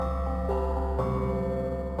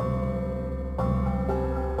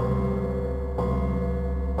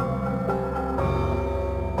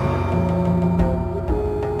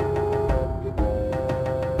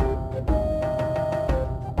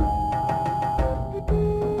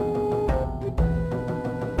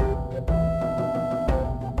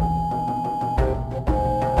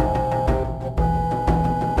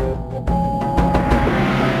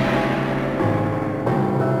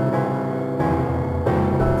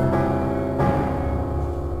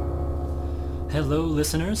Hello,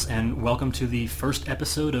 listeners, and welcome to the first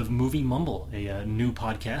episode of Movie Mumble, a new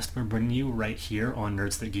podcast we're bringing you right here on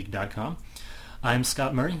nerdsthatgeek.com. I'm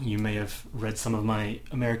Scott Murray. You may have read some of my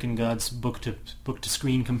American Gods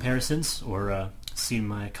book-to-screen comparisons or seen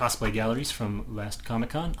my cosplay galleries from last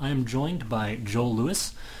Comic-Con. I am joined by Joel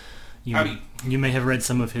Lewis. You may have read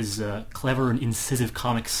some of his clever and incisive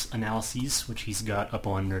comics analyses, which he's got up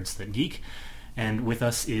on Nerds That Geek. And with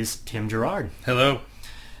us is Tim Gerard. Hello.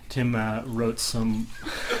 Tim wrote some...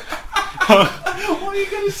 Why are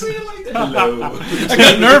you going to say it like that? Hello. I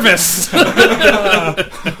got nervous.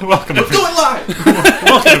 Welcome, Let's do it live.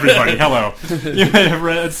 Welcome, everybody. Hello. You may have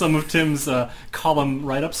read some of Tim's column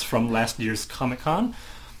write-ups from last year's Comic-Con,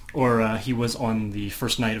 or he was on the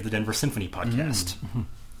first night of the Denver Symphony podcast.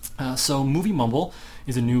 So Movie Mumble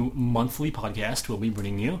is a new monthly podcast we'll be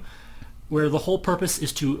bringing you, where the whole purpose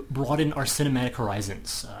is to broaden our cinematic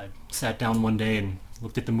horizons. I sat down one day and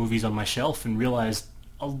looked at the movies on my shelf and realized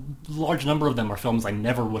a large number of them are films I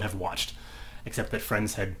never would have watched, except that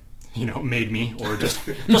friends had, made me, or just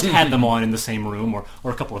had them on in the same room, or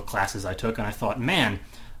a couple of classes I took, and I thought, man,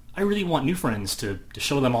 I really want new friends to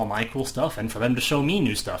show them all my cool stuff, and for them to show me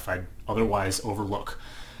new stuff I'd otherwise overlook.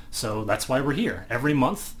 So that's why we're here. Every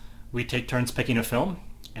month, we take turns picking a film,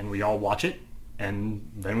 and we all watch it,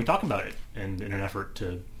 and then we talk about it, and in an effort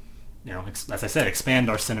to, as I said, expand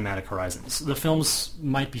our cinematic horizons. The films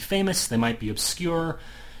might be famous, they might be obscure,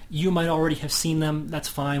 you might already have seen them, that's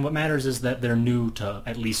fine. What matters is that they're new to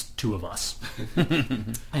at least two of us.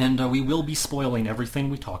 And we will be spoiling everything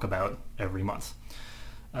we talk about every month.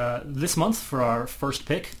 This month, for our first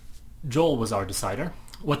pick, Joel was our decider.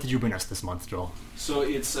 What did you bring us this month, Joel? So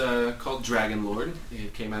it's called Dragon Lord.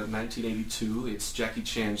 It came out in 1982. It's Jackie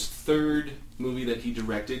Chan's third movie that he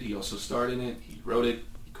directed. He also starred in it. He wrote it.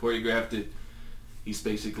 He choreographed it. He's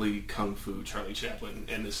basically Kung Fu Charlie Chaplin,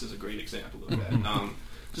 and this is a great example of that.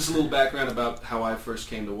 Just a little background about how I first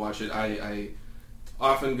came to watch it. I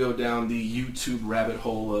often go down the YouTube rabbit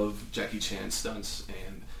hole of Jackie Chan stunts,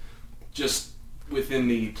 and just within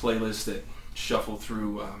the playlist that shuffle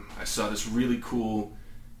through, I saw this really cool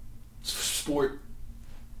sport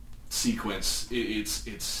sequence.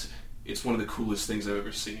 It's one of the coolest things I've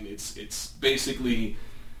ever seen. It's basically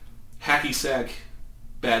hacky sack,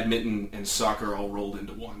 badminton, and soccer all rolled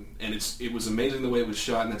into one, and it was amazing the way it was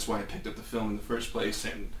shot, and that's why I picked up the film in the first place.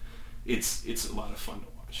 And it's a lot of fun to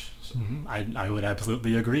watch. So. I would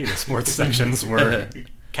absolutely agree. The sports sections were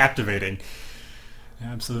captivating.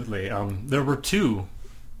 Absolutely. There were two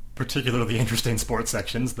particularly interesting sports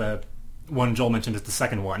sections. The one Joel mentioned is the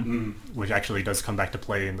second one, which actually does come back to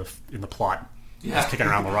play in the plot. Yeah. Just kicking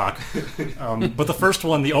around the rock. But the first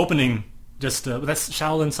one, the opening, that's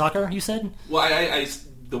Shaolin soccer, you said? Well, I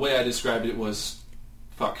the way I described it was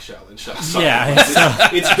fuck Shaolin soccer. Yeah.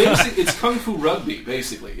 It's Kung Fu rugby,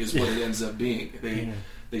 basically, is what it ends up being.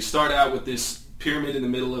 They start out with this pyramid in the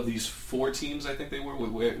middle of these four teams, I think they were,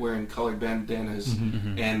 wearing colored bandanas,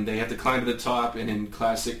 and they have to climb to the top, and in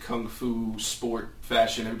classic Kung Fu sport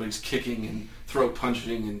fashion, everybody's kicking and throat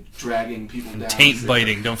punching and dragging people down. Taint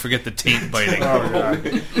biting. Don't forget the taint biting.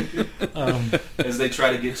 As they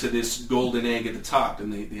try to get to this golden egg at the top,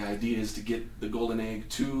 and the idea is to get the golden egg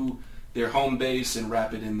to their home base and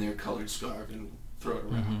wrap it in their colored scarf and throw it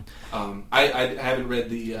around. I haven't read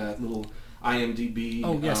the little IMDb.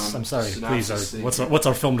 Oh yes, I'm sorry. Please, what's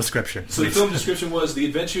our film description? So the film description was the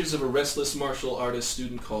adventures of a restless martial artist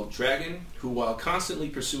student called Dragon, who, while constantly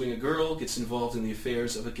pursuing a girl, gets involved in the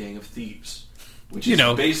affairs of a gang of thieves. Which is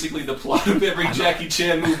basically the plot of every Jackie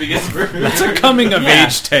Chan movie ever. It's a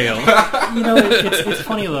coming-of-age tale. It's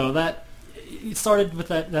funny, though, that it started with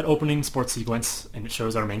that opening sports sequence, and it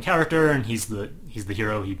shows our main character, and he's the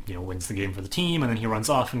hero. He wins the game for the team, and then he runs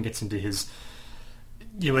off and gets into his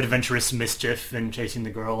adventurous mischief and chasing the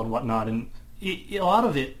girl and whatnot. And a lot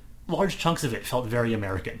of it, large chunks of it, felt very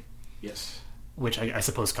American. Yes. Which I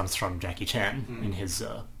suppose comes from Jackie Chan in his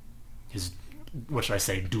what should I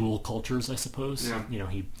say, dual cultures, I suppose. Yeah.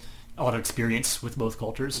 He a lot of experience with both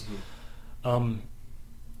cultures.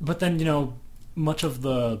 But then, much of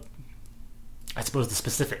the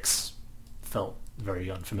specifics felt very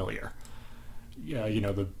unfamiliar. Yeah,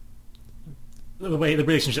 the way the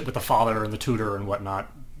relationship with the father and the tutor and whatnot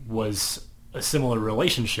was a similar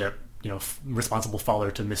relationship, responsible father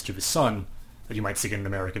to mischievous son that you might see in an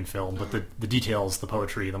American film, but the details, the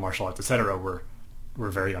poetry, the martial arts, etc., were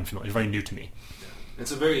very unfamiliar, very new to me. Yeah.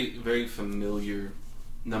 It's a very, very familiar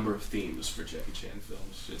number of themes for Jackie Chan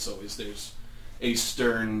films. It's always, there's a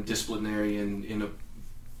stern disciplinarian in a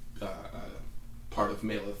part of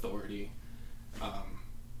male authority,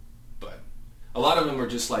 but a lot of them are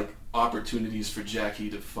just like opportunities for Jackie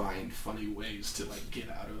to find funny ways to like get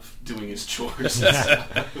out of doing his chores.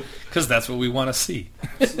 Because that's what we want to see.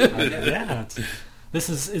 Yeah. This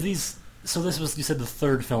is so this was, you said, the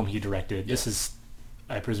third film he directed. Yeah. This is,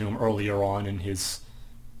 I presume, earlier on in his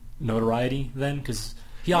notoriety then, because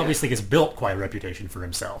he obviously has built quite a reputation for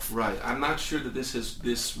himself. Right. I'm not sure that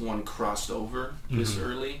this one crossed over this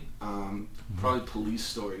early. Probably Police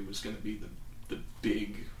Story was going to be the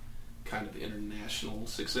big kind of international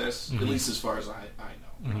success, at least as far as I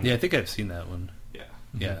know. Yeah, I think I've seen that one. Yeah.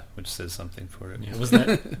 Yeah, which says something for it. Yeah, was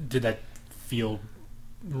that did that feel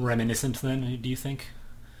reminiscent then, do you think?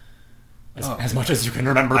 As much as you can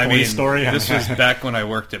remember Police Story? This was back when I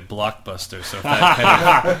worked at Blockbuster, so if that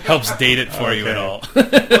kind of helps date it for you at all.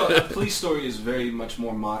 Well, Police Story is very much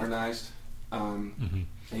more modernized, and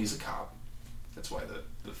he's a cop. That's why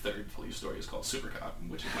the third Police Story is called Super Cop,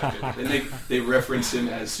 which is my favorite. And they reference him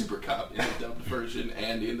as Super Cop in the dubbed version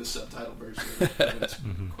and in the subtitle version. It's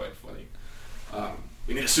quite funny.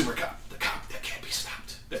 We need a super cop, the cop that can't be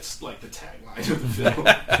stopped. That's like the tagline of the film.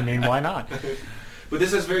 I mean, why not? But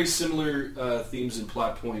this has very similar themes and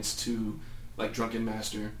plot points to like Drunken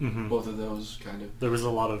Master. Both of those kind of. There was a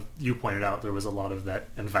lot of, you pointed out, there was a lot of that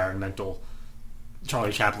environmental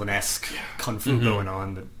Charlie Chaplin-esque kung fu going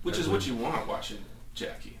on. Which is what you want watching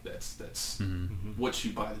Jackie. That's what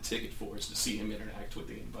you buy the ticket for, is to see him interact with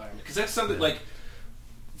the environment. Because that's something like,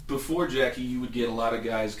 before Jackie, you would get a lot of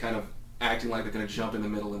guys kind of acting like they're going to jump in the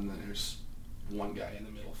middle, and then there's one guy in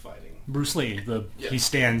the middle fighting. Bruce Lee, he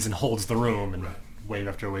stands and holds the room, and wave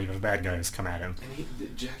after wave of bad guys come at him.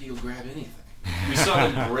 And Jackie will grab anything. We saw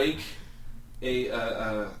him break a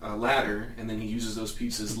ladder, and then he uses those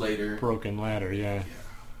pieces later. Broken ladder, yeah.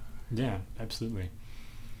 Yeah, absolutely.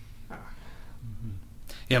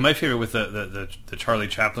 Yeah, my favorite with the Charlie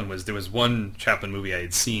Chaplin was, there was one Chaplin movie I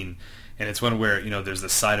had seen, and it's one where, there's the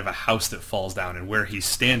side of a house that falls down, and where he's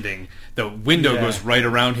standing, the window goes right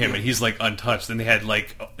around him, and he's like untouched. And they had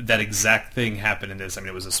like that exact thing happen in this. I mean,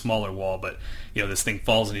 it was a smaller wall, but this thing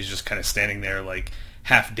falls, and he's just kind of standing there like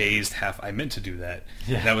half dazed, half, I meant to do that.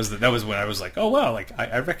 Yeah. That was when I was like, oh wow, like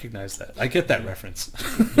I recognize that. I get that reference.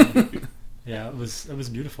 Yeah, it was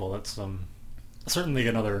beautiful. That's certainly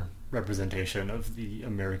another representation of the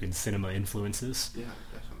American cinema influences. Yeah,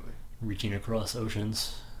 definitely. Reaching across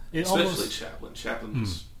oceans. Especially Chaplin. Chaplin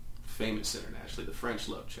was famous internationally. The French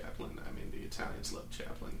loved Chaplin. I mean, the Italians loved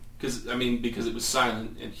Chaplin. Because it was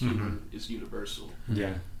silent and humor is universal.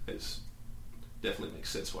 Yeah. It definitely makes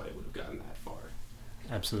sense why it would have gotten that far.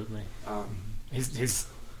 Absolutely.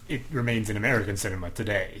 It remains in American cinema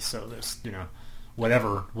today, so there's,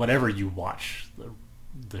 whatever you watch,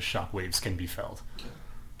 the shockwaves can be felt. Yeah.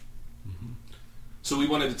 So we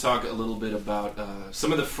wanted to talk a little bit about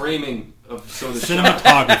some of the framing of some of the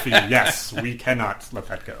cinematography. Yes, we cannot let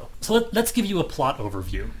that go. So let's give you a plot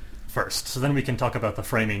overview first. So then we can talk about the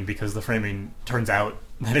framing, because the framing turns out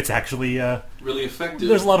that it's actually really effective.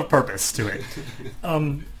 There's a lot of purpose to it.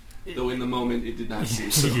 Though in the moment it did not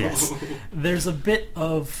seem so. Yes, there's a bit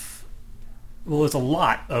of, there's a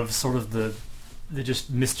lot of sort of the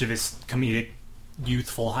just mischievous, comedic,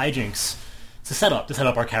 youthful hijinks to set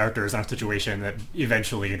up our characters in a situation that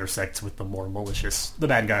eventually intersects with the more malicious, the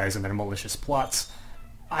bad guys and their malicious plots.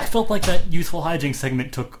 I felt like that youthful hijinks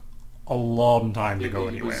segment took a long time to go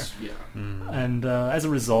anywhere. And as a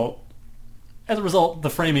result,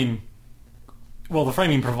 the framing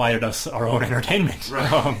provided us our own entertainment.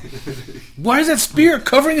 Right. Why is that spear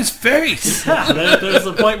covering his face? Yeah, there's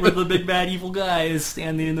a point where the big bad evil guy is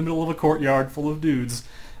standing in the middle of a courtyard full of dudes,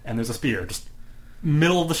 and there's a spear just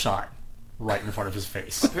middle of the shot, right in front of his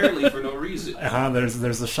face. Apparently for no reason.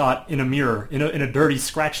 There's a shot in a mirror, in a dirty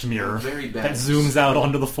scratched mirror that zooms out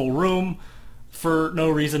onto the full room for no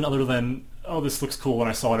reason other than, oh, this looks cool and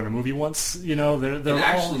I saw it in a movie once.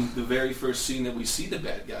 Actually, the very first scene that we see the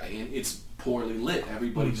bad guy in, it's poorly lit.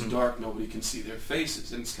 Everybody's dark. Nobody can see their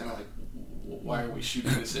faces, and it's kind of like, why are we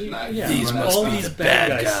shooting this at night? Yeah, all these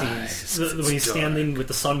bad guy scenes. When he's standing with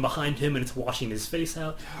the sun behind him and it's washing his face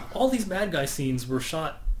out. All these bad guy scenes were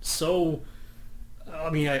shot so. I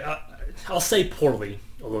mean, I'll say poorly,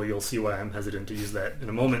 although you'll see why I'm hesitant to use that in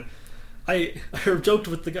a moment. I joked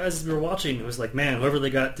with the guys as we were watching. It was like, man, whoever they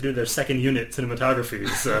got to do their second unit cinematography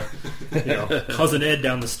is, Cousin Ed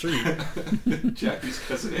down the street. Jackie's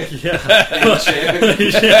Cousin Ed. Yeah.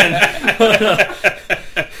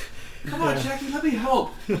 Come on, Jackie, let me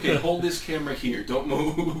help. Okay, hold this camera here. Don't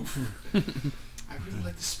move. I really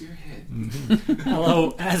like the spearhead.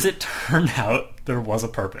 Although, as it turned out, there was a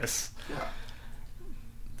purpose. Yeah.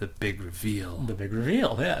 The big reveal. The big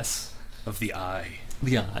reveal, yes. Of the eye.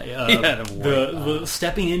 The eye. The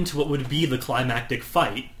stepping into what would be the climactic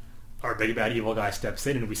fight our big bad evil guy steps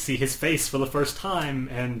in, and we see his face for the first time,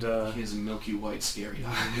 and He has a milky white scary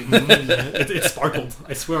eye. it sparkled.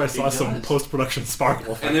 I swear I saw some post-production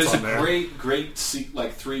sparkle effects And there's on a there. great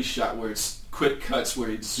like 3 shot where it's quick cuts where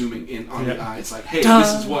it's zooming in on the Yeah. eye. It's like, hey,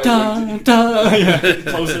 this is what yeah,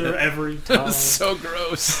 closer every time. It's so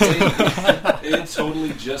gross. it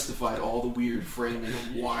totally justified all the weird framing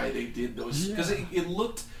of why they did those, because it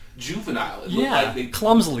looked juvenile. It looked Yeah, like they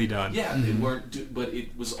clumsily done. Yeah, they weren't, but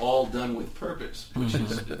it was all done with purpose, which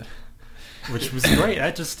is Which was great.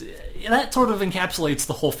 That sort of encapsulates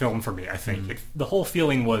the whole film for me, I think. The whole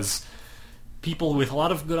feeling was people with a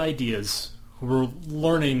lot of good ideas who were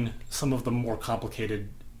learning some of the more complicated,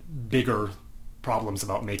 bigger problems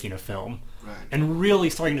about making a film. right. And really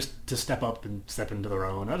starting to step up and step into their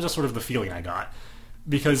own. That was just sort of the feeling I got.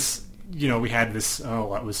 Because, we had this,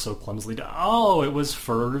 that was so clumsily done. Oh, it was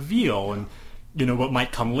for a reveal. And, what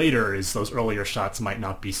might come later is those earlier shots might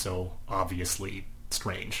not be so obviously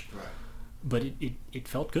strange. Right. But it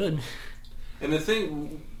felt good. And the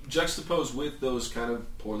thing juxtaposed with those kind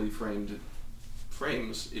of poorly framed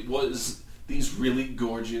frames, it was these really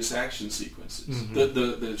gorgeous action sequences. Mm-hmm.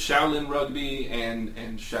 The Shaolin rugby and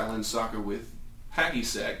Shaolin soccer with hacky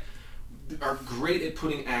sack are great at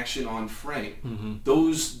putting action on frame.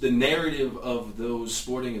 Mm-hmm. The narrative of those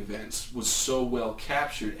sporting events was so well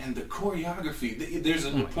captured, and the choreography. There's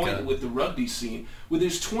a point God. with the rugby scene where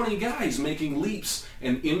there's 20 guys making leaps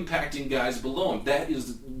and impacting guys below them. That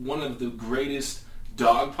is one of the greatest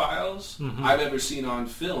dog piles I've ever seen on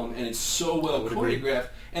film, and it's so well choreographed.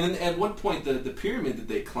 And then at one point, the pyramid that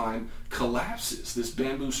they climb collapses. This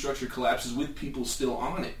bamboo structure collapses with people still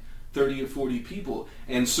on it. 30 or 40 people,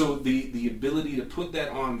 and so the ability to put that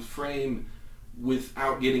on frame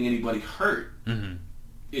without getting anybody hurt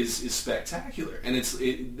is spectacular. And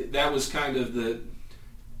that was kind of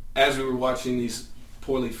as we were watching these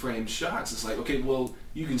poorly framed shots, it's like, okay, well,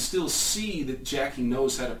 you can still see that Jackie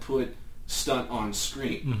knows how to put stunt on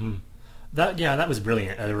screen. That was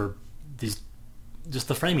brilliant. There were just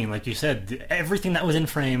the framing, like you said, everything that was in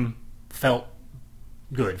frame felt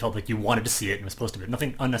good. Felt like you wanted to see it and was supposed to be.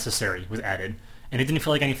 Nothing unnecessary was added, and it didn't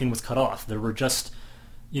feel like anything was cut off. There were just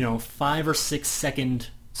 5 or 6 second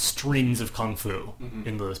strings of kung fu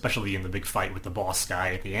especially in the big fight with the boss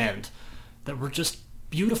guy at the end that were just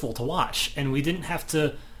beautiful to watch, and we didn't have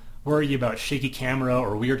to worry about shaky camera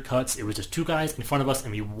or weird cuts. It was just 2 guys in front of us,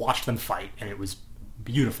 and we watched them fight, and it was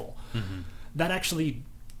beautiful. That actually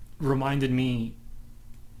reminded me.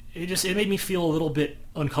 It made me feel a little bit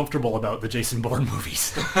uncomfortable about the Jason Bourne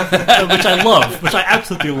movies, which I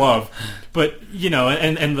absolutely love. But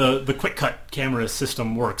and the quick cut camera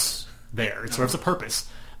system works there. It serves a purpose,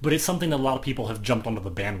 but it's something that a lot of people have jumped onto the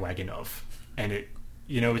bandwagon of, and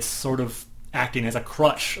it's sort of acting as a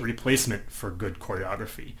crutch, a replacement for good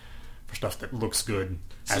choreography, for stuff that looks good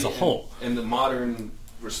as a whole. And the modern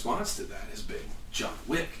response to that has been John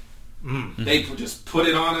Wick. They just put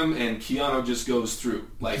it on him, and Keanu just goes through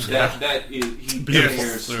like that. That is, he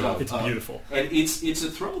tears stuff It's up. beautiful, and it's a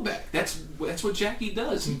throwback. That's what Jackie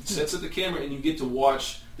does. He sets up the camera, and you get to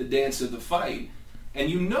watch the dance of the fight, and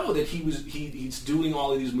you know that he's doing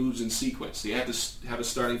all of these moves in sequence. You have to have a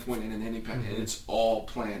starting point and an ending point, and it's all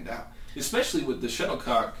planned out. Especially with the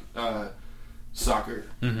shuttlecock soccer,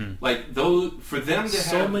 like those for them to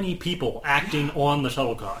so have many people acting on the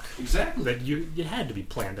shuttlecock. exactly. That it had to be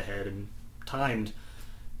planned ahead and timed,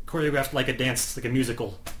 choreographed like a dance, like a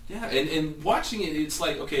musical. Yeah, and watching it, it's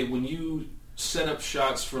like, okay, when you set up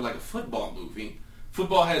shots for like a football movie,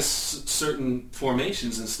 football has certain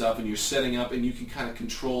formations and stuff, and you're setting up, and you can kind of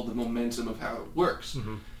control the momentum of how it works.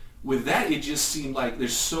 With that, it just seemed like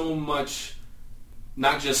there's so much,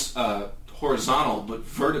 not just horizontal, but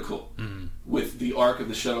vertical with the arc of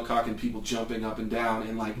the shuttlecock and people jumping up and down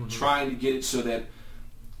and like trying to get it so that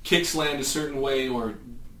kicks land a certain way, or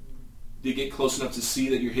they get close enough to see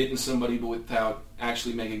that you're hitting somebody but without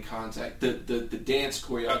actually making contact. The dance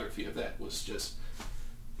choreography of that was just,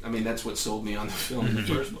 that's what sold me on the film in the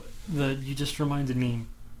first place. You just reminded me.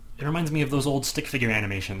 It reminds me of those old stick figure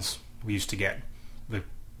animations we used to get,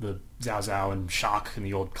 the Zhao Zhao and Shock and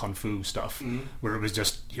the old Kung Fu stuff, where it was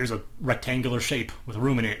just, here's a rectangular shape with a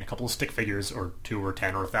room in it and a couple of stick figures, or 2 or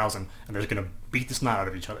 10 or 1,000, and they're going to beat the snot out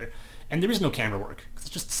of each other. And there is no camera work. It's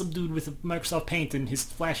just some dude with a Microsoft Paint and his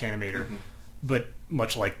Flash animator. But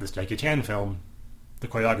much like this Jackie Chan film, the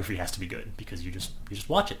choreography has to be good, because you just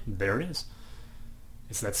watch it. There it is.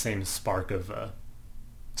 It's that same spark of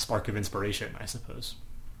inspiration, I suppose.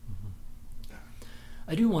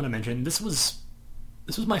 I do want to mention, this was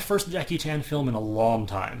my first Jackie Chan film in a long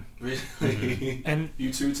time. Really? And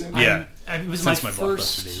you too, Tim? Yeah. It was Since my my Blockbuster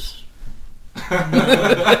first. days.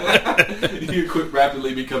 You're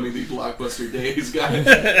rapidly becoming the Blockbuster Days guy. You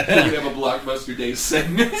have a Blockbuster Days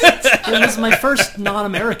segment. It was my first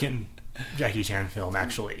non-American Jackie Chan film,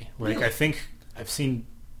 actually. Like, Really? I think I've seen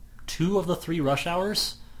 2 of the 3 Rush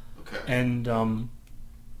Hours, Okay. and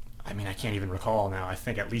I mean, I can't even recall now. I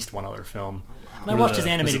think at least one other film. And I What watched are his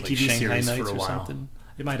the- animated was it like TV Shanghai series Nights for a or while. something?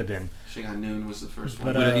 It might have been. Shanghai Noon was the first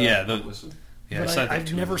one. But, But, yeah, But I saw that I've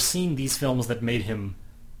too. never seen these films that made him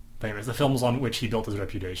famous. The films on which he built his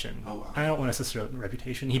reputation. Oh, wow. I don't want to say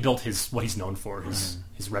reputation. He built what he's known for, his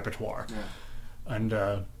repertoire. Yeah. And,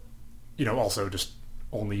 also just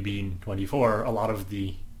only being 24, a lot of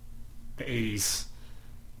the 80s,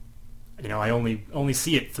 I only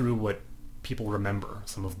see it through what people remember,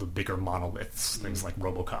 some of the bigger monoliths, things like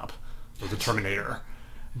RoboCop or The Terminator.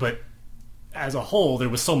 But as a whole, there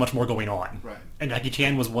was so much more going on. Right. And Jackie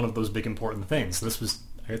Chan was one of those big important things. This was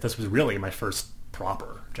really my first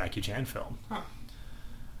proper Jackie Chan film. Huh.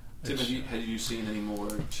 Tim, had you seen any more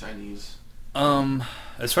Chinese?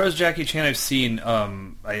 As far as Jackie Chan, I've seen.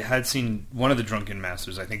 I had seen one of the Drunken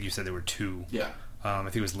Masters. I think you said there were 2. Yeah. I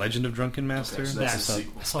think it was Legend of Drunken Master. Okay, so Yeah, that's a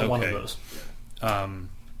sequel. I saw one of Okay. those. Yeah.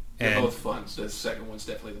 They're And both fun. The second one's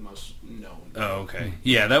definitely the most known. oh, okay,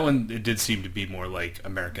 yeah, that one it did seem to be more like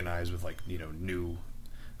Americanized with like new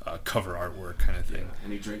cover artwork kind of Yeah, thing.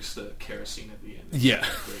 and he drinks the kerosene at the end. It's Yeah.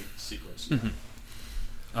 a great sequence.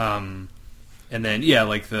 And then yeah,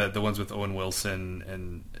 like the ones with Owen Wilson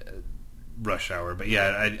and Rush Hour. But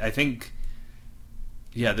yeah, I think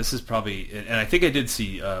this is probably, and I think I did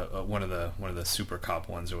see one of the Super Cop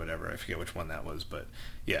ones or whatever. I forget which one that was, but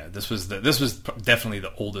yeah, this was definitely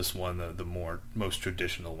the oldest one, the most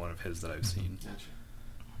traditional one of his that I've seen. Gotcha.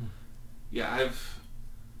 Yeah,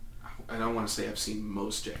 I don't want to say I've seen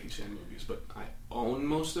most Jackie Chan movies, but I own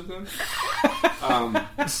most of them.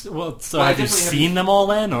 Well, so Well, I have you definitely seen them all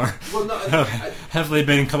then, or Well, no, have they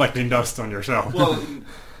been collecting dust on your shelf? well,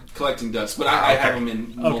 collecting dust, but I have them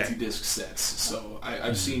in Okay. multi-disc sets. So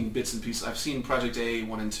I've seen bits and pieces. I've seen Project A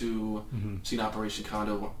 1 and 2. Seen Operation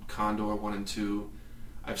Condor 1 and 2.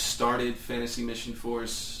 I've started Fantasy Mission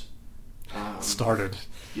Force. Started.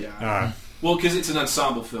 Yeah. Well, because it's an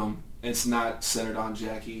ensemble film. It's not centered on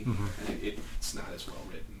Jackie. And it's not as well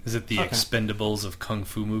written. Is it the Okay. Expendables of kung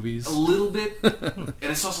fu movies? A little bit, and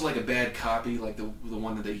it's also like a bad copy. Like the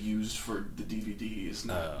one that they used for the DVD is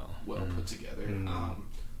not well put together.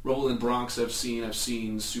 Roland Bronx I've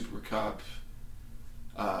seen Super Cop,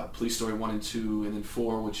 Police Story 1 and 2, and then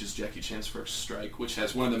 4, which is Jackie Chan's First Strike, which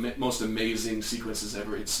has one of the most amazing sequences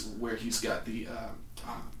ever. It's where he's got the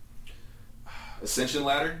ascension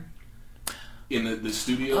ladder in the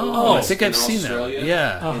studio. Oh, I think in I've seen that. Australia.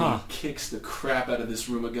 Yeah. And he kicks the crap out of this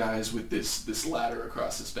room of guys with this ladder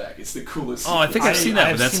across his back. It's the coolest. Oh, I think I've seen that.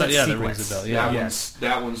 I've But that's seen not, that that rings sequence. a bell. Yeah. Yes.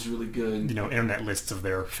 That one's really good. Internet lists of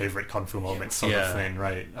their favorite kung fu moments, sort Yeah. of thing,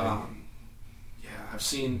 right? Yeah, I've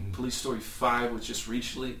seen Police Story 5, which just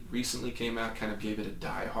recently came out. Kind of gave it a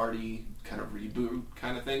Die Hardy kind of reboot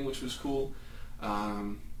kind of thing, which was cool.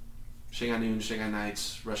 Shanghai Noon, Shanghai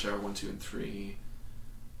Nights, Rush Hour 1, 2, and 3.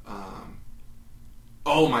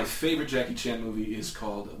 My favorite Jackie Chan movie is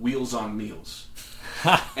called Wheels on Meals,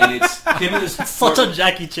 and it's him and his Such a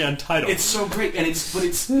Jackie Chan title. It's so great, and it's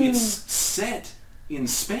set in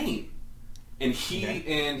Spain, and he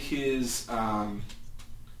and his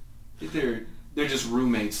they're just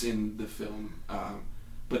roommates in the film,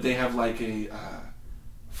 but they have like a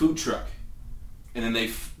food truck, and then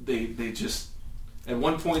they just at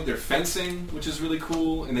one point they're fencing, which is really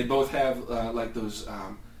cool, and they both have like those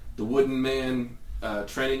the wooden man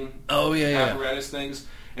training Oh yeah. apparatus things.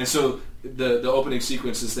 And so the opening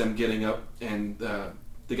sequence is them getting up and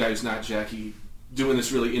the guy who's not Jackie doing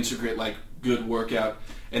this really intricate, like, good workout.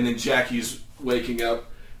 And then Jackie's waking up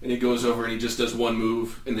and he goes over and he just does one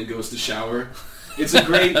move and then goes to shower. It's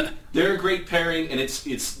they're a great pairing, and it's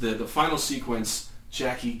the final sequence.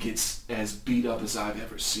 Jackie gets as beat up as I've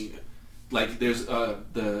ever seen it. Like, there's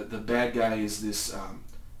the bad guy is this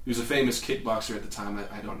he was a famous kickboxer at the time.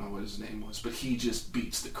 I don't know what his name was, but he just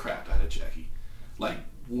beats the crap out of Jackie, like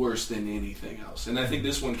worse than anything else. And I think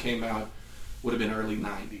this one came out would have been early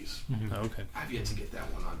 '90s. Oh, okay. I've yet to get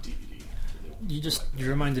that one on DVD. You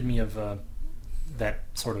reminded me of that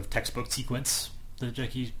sort of textbook sequence, the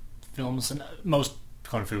Jackie films, and most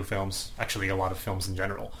kung fu films, actually a lot of films in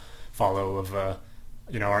general, follow of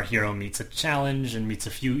our hero meets a challenge and meets a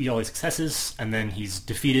few early successes, and then he's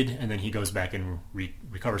defeated, and then he goes back and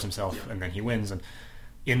recovers himself, and then he wins. And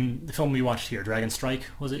in the film we watched here, Dragon Strike,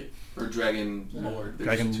 was it? Or Dragon Lord. There's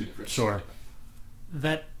Dragon, two different sure.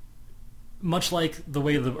 That, much like the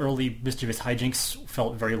way the early Mischievous Hijinks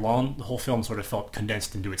felt very long, the whole film sort of felt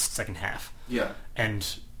condensed into its second half. Yeah. And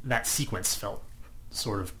that sequence felt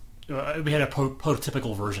sort of... we had a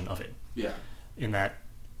prototypical version of it. Yeah. In that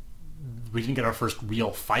we didn't get our first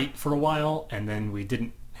real fight for a while, and then we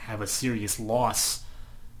didn't have a serious loss.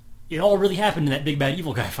 It all really happened in that big bad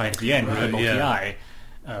evil guy fight at the end with the bulky eye.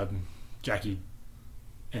 Jackie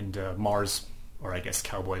and Mars, or I guess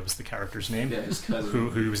Cowboy was the character's name, Yeah, his cousin.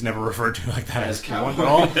 who was never referred to like that As as one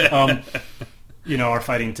Cowboy. at all. Are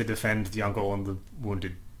fighting to defend the uncle and the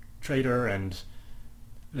wounded traitor, and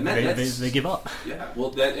they give up. Yeah, well,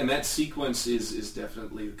 that sequence is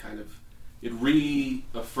definitely kind of, it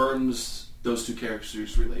reaffirms those two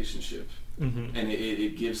characters' relationship, and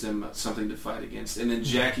it gives them something to fight against. And then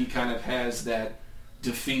Jackie kind of has that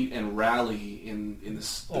defeat and rally in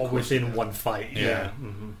the All within one fight. Yeah.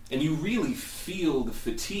 and you really feel the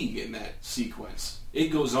fatigue in that sequence. It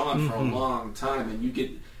goes on for a long time, and you get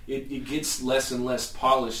it gets less and less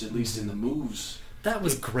polished, at least in the moves. That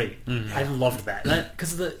was great. I loved that.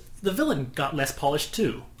 Because the villain got less polished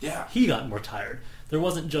too. Yeah. He got more tired. There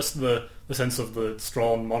wasn't just the sense of the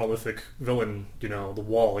strong, monolithic villain, the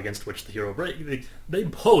wall against which the hero breaks. They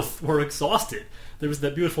both were exhausted. There was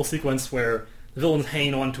that beautiful sequence where the villain's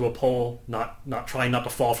hanging onto a pole, not trying not to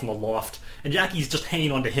fall from the loft, and Jackie's just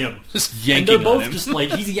hanging onto him. Just yanking and they're both on him. just like,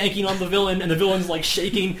 he's yanking on the villain, and the villain's like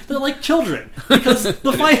shaking. They're like children, because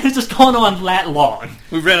the fight has just gone on that long.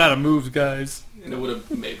 We ran out of moves, guys. And it would have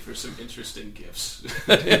made for some interesting gifs.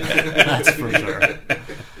 That's for sure.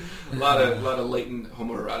 A lot of latent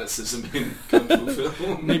homoeroticism in Kung Fu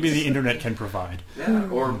films. Maybe the internet can provide. Yeah,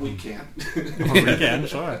 or we can. Or we can,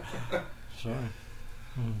 sure.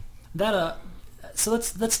 That so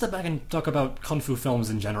let's step back and talk about Kung Fu films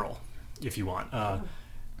in general, if you want.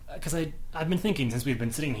 Because I've been thinking since we've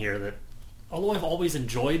been sitting here that although I've always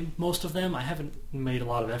enjoyed most of them, I haven't made a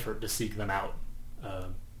lot of effort to seek them out. The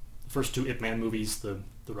first two Ip Man movies, the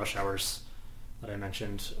Rush Hours that I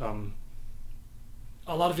mentioned,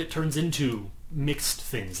 a lot of it turns into mixed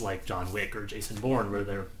things like John Wick or Jason Bourne, where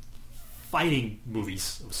they're fighting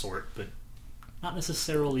movies of a sort, but not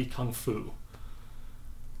necessarily Kung Fu.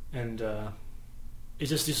 And it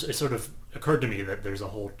sort of occurred to me that there's a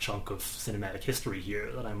whole chunk of cinematic history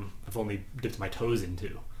here that I've only dipped my toes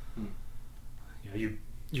into.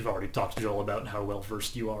 You've already talked to Joel about how well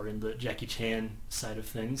versed you are in the Jackie Chan side of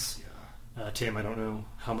things. Yeah. Tim, I don't know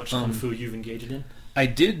how much Kung Fu you've engaged in. I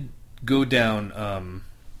did go down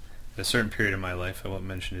at a certain period in my life. I won't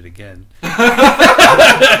mention it again. But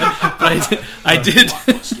I did.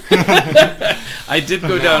 I did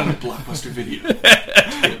go down. Blockbuster Video.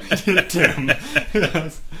 Tim,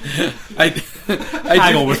 I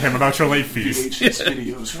haggle with him about your late fees. VHS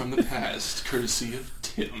videos from the past, courtesy of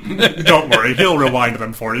Tim. Don't worry, he'll rewind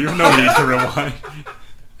them for you. No need to rewind.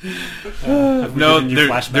 No,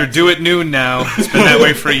 they're due at noon now. It's been that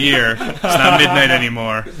way for a year. It's not midnight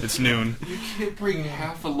anymore. It's noon. You can't bring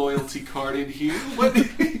half a loyalty card in here. What?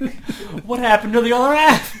 What happened to the other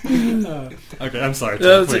half? Okay, I'm sorry. Tim,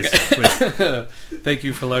 No, it's please. Thank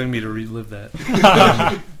you for allowing me to relive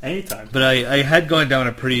that. Anytime. But I had gone down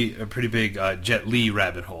a pretty big Jet Li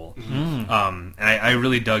rabbit hole. And I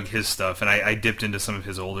really dug his stuff, and I dipped into some of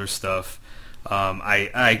his older stuff.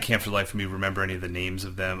 I can't for the life of me remember any of the names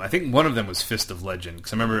of them. I think one of them was Fist of Legend,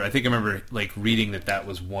 because I remember like reading that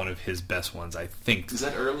was one of his best ones. I think. Is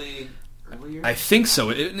that early year? I think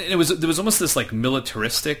so. There was almost this like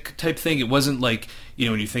militaristic type thing. It wasn't like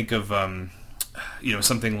when you think of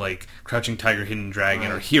something like Crouching Tiger, Hidden Dragon,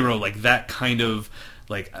 or Hero, like that kind of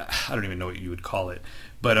like I don't even know what you would call it.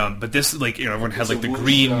 But this like everyone has like the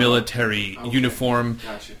green military uniform.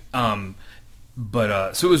 Gotcha.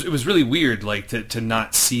 But so it was really weird, like to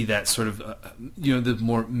not see that sort of the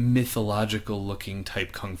more mythological looking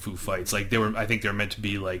type kung fu fights. Like I think they were meant to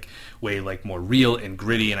be like way like more real and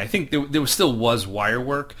gritty, and I think there still was wire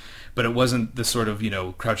work, but it wasn't the sort of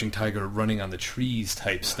Crouching Tiger running on the trees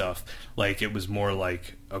type stuff. Like it was more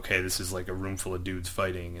like, okay, this is like a room full of dudes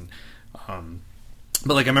fighting, and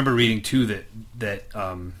but like I remember reading too that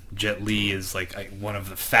Jet Li is like one of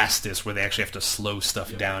the fastest, where they actually have to slow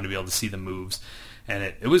stuff down to be able to see the moves, and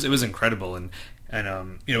it was incredible, and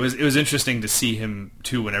it was interesting to see him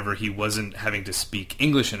too. Whenever he wasn't having to speak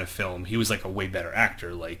English in a film, he was like a way better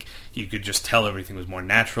actor. Like you could just tell everything was more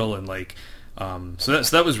natural, and like so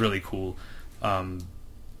that was really cool.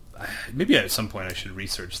 Maybe at some point I should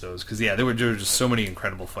research those, because there were just so many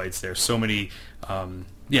incredible fights there, so many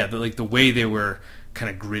the way they were kind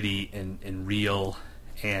of gritty and real,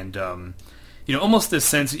 and almost this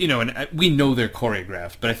sense, and we know they're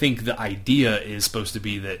choreographed, but I think the idea is supposed to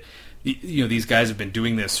be that these guys have been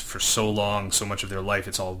doing this for so long, so much of their life,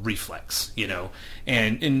 it's all reflex,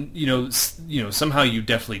 and somehow you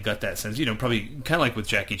definitely got that sense, probably kind of like with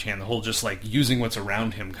Jackie Chan, the whole just like using what's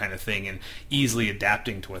around him kind of thing and easily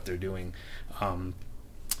adapting to what they're doing.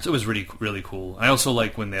 So it was really, really cool. I also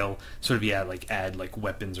like when they'll sort of add like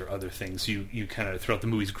weapons or other things. You kind of throughout the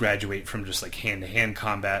movies graduate from just like hand-to-hand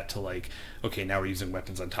combat to like, okay, now we're using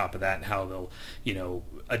weapons on top of that, and how they'll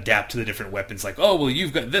adapt to the different weapons. Like, oh well,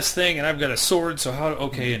 you've got this thing and I've got a sword, so how?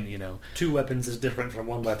 Okay, and two weapons is different from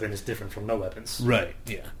one weapon is different from no weapons. Right.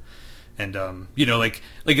 Yeah. And like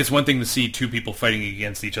it's one thing to see two people fighting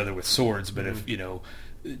against each other with swords, but if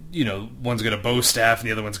one's got a bow staff and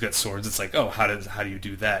the other one's got swords, it's like, oh, how do you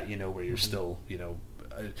do that? Where you're still,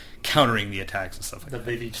 countering the attacks and stuff like that.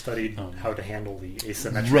 They've each studied how to handle the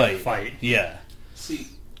asymmetric fight. Yeah. See,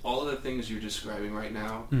 all of the things you're describing right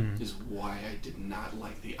now is why I did not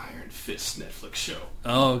like the Iron Fist Netflix show.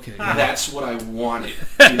 Oh, okay. That's what I wanted.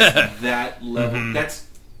 Is that level. That's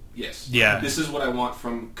yes. Yeah. This is what I want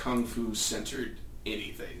from kung fu centered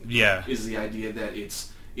anything. Yeah. Is the idea that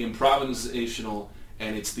it's improvisational.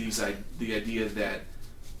 And it's the idea that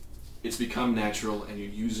it's become natural and you're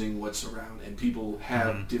using what's around. And people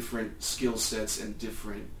have different skill sets and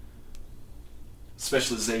different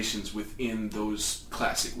specializations within those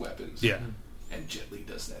classic weapons. Yeah. And Jet Li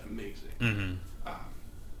does that amazing. Mm-hmm.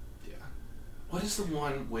 Yeah. What is the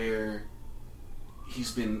one where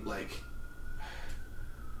he's been, like,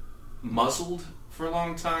 muzzled for a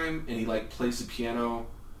long time and he, like, plays the piano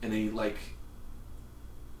and he, like...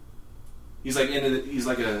 He's like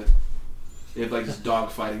they have like this dog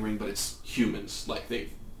fighting ring, but it's humans. Like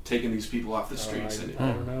they've taken these people off the streets, I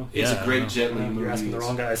don't know. It's a great Jet Li movie. You're asking the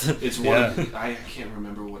wrong guys. It's one. I can't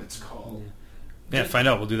remember what it's called. Yeah, find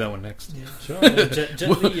out. We'll do that one next. Yeah, sure. Jet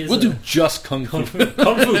Li is we'll do just kung fu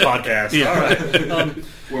podcast. Yeah. All right.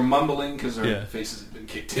 We're mumbling because our faces have been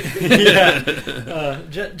kicked in. Yeah.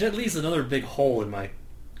 Jet Li is another big hole in my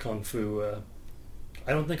kung fu.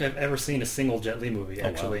 I don't think I've ever seen a single Jet Li movie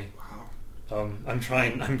actually. Wow. I'm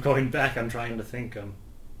going back. I'm trying to think.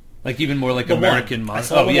 Like even more like American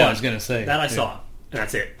monster. I was going to say. That I saw. And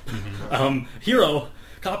that's it. Mm-hmm. Hero,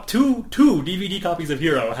 two DVD copies of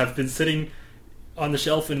Hero have been sitting on the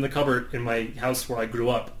shelf in the cupboard in my house where I grew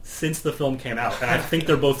up since the film came out. And I think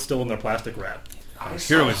they're both still in their plastic wrap.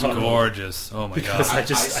 Hero is gorgeous. Oh my god.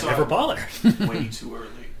 Because I never bothered. Way too early.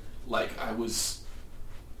 Like I was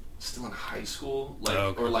still in high school,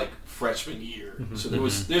 or like freshman year. Mm-hmm. So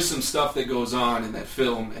there's some stuff that goes on in that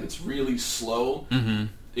film, and it's really slow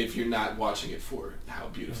if you're not watching it for how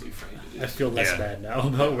beautifully framed it is. I feel less bad now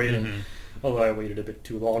about waiting, although I waited a bit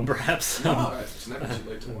too long, perhaps. No, it's never too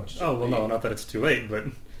late to watch. Oh well, no, not that it's too late, but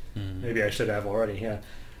maybe I should have already. Yeah,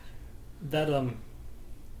 that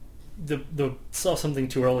the saw something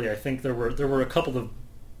too early. I think there were a couple of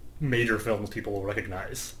major films people will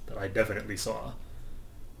recognize that I definitely saw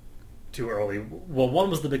too early. Well, one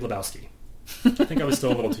was The Big Lebowski. I think I was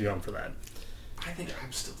still a little too young for that. I think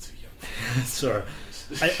I'm still too young. Sure.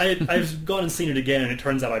 I've gone and seen it again, and it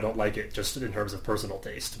turns out I don't like it, just in terms of personal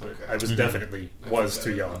taste. But I was definitely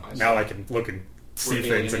too young. Now I can look and see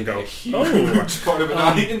things and go, huge part of an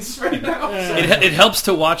audience right now. It helps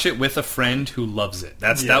to watch it with a friend who loves it.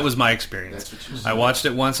 That was my experience. I watched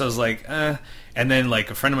it once. I was like, and then like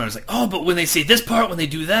a friend of mine was like, oh, but when they say this part, when they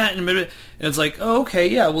do that, and it's like, oh, okay,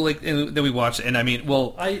 yeah, well, like, and then we watched it, and I mean,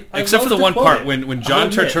 well, except for the one part when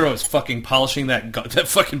John Turturro is fucking polishing that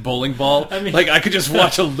fucking bowling ball, I mean, like I could just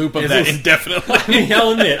watch a loop of that indefinitely. I mean,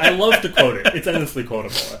 I'll admit, I love to quote it. It's endlessly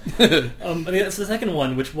quotable. I mean, it's the second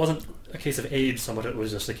one, which wasn't a case of age so much; it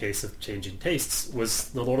was just a case of changing tastes. Was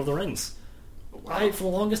The Lord of the Rings. Wow. For the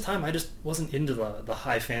longest time, I just wasn't into the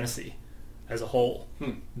high fantasy as a whole,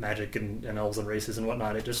 magic and elves and races and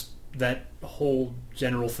whatnot. It just, that whole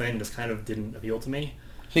general thing just kind of didn't appeal to me.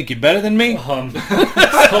 Think you're better than me? So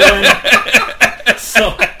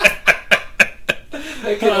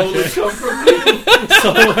I can only come from you.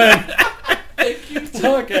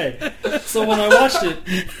 Okay. So when I watched it,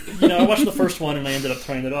 I watched the first one and I ended up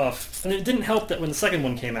turning it off. And it didn't help that when the second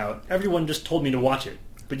one came out, everyone just told me to watch it.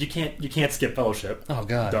 But you can't skip Fellowship. Oh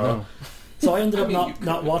God. Duh. No. So I ended up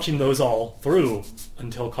not watching those all through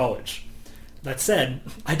until college. That said,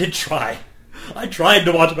 I did try. I tried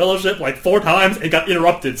to watch Fellowship like 4 times and got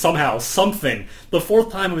interrupted somehow. Something. The 4th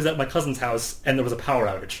time I was at my cousin's house and there was a power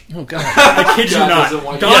outage. Oh God! I kid you not.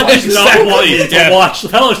 God does not want me to watch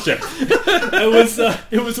Fellowship.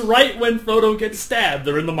 It was right when Frodo gets stabbed.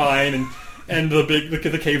 They're in the mine and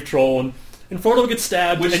the cave troll, and and Frodo gets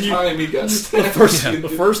stabbed. Which and time he got stabbed? the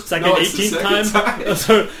first, second, No, it's the 18th second time.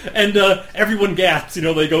 So, and everyone gasps. You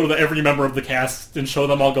know, they go to every member of the cast and show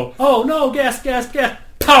them all go, oh no, gasp, gasp, gasp,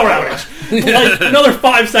 power outage. Like another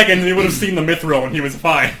 5 seconds, and he would have seen the mithril, and he was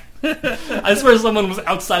fine. I swear someone was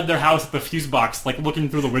outside their house at the fuse box, like looking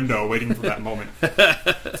through the window, waiting for that moment.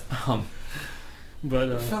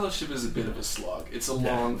 But Fellowship is a bit of a slog. It's a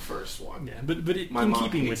long first one. yeah, but My in mom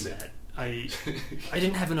keeping with hates it. that, I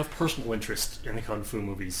didn't have enough personal interest in the kung fu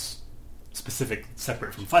movies,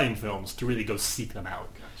 separate from fighting films, to really go seek them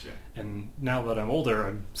out. Gotcha. And now that I'm older,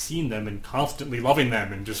 I'm seeing them and constantly loving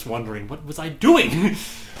them and just wondering, what was I doing?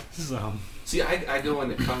 So, See, I go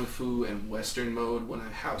into kung fu and western mode when I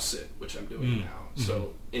house sit, which I'm doing now.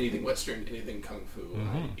 So anything western, anything kung fu,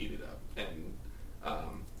 I eat it up. And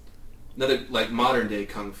another like modern day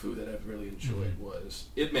kung fu that I've really enjoyed was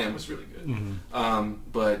Ip Man was really good.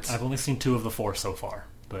 But I've only seen 2 of the 4 so far,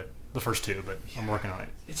 but the first 2, but I'm working on it.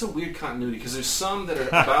 it's a weird continuity because there's some that are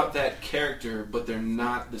about that character, but they're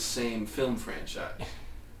not the same film franchise,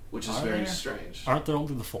 which is Are very there? strange. Aren't there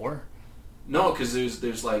only the 4? No, because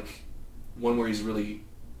there's like one where he's really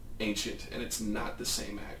ancient, and it's not the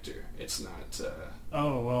same actor. It's not.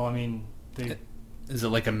 Oh, well, I mean, Is it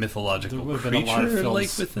like a mythological there would have creature been a lot of films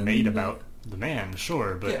like within made about the man,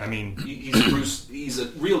 sure, but yeah, I mean, he's Bruce. He's a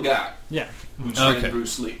real guy yeah. who trained Okay.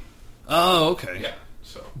 Bruce Lee. Oh, okay. Yeah.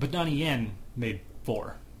 So But Donnie Yen made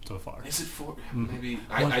 4 so far. is it 4? Maybe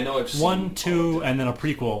I know I've seen 1, all of 2, them. and then a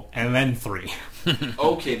prequel, and then 3.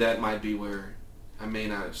 Okay, that might be where I may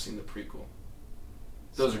not have seen the prequel.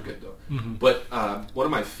 Those are good though. Mm-hmm. But one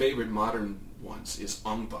of my favorite modern ones is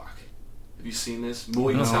Ong Bak. Have you seen this?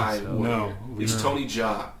 Muay No. Thai No. warrior. It's No. Tony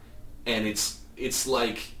Jaa, and it's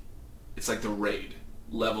like the Raid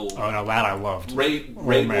level. Oh, no, that I loved. Raid Oh,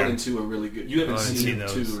 1 man. and 2 are really good. You haven't I haven't seen seen them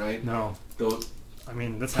those. too, right? No. Those, I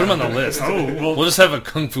mean, that's Put them on the list. Oh, well, We'll just have a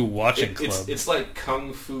kung fu watching club. it's like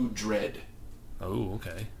Kung Fu Dread. Oh,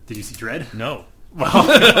 okay. did you see Dread? No. Well,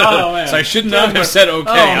 oh, man. So I should not have said okay.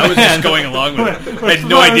 Oh, I was man. just going along with it. I had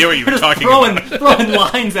no idea what you were talking about. Throwing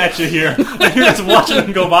lines at you here. You're just watching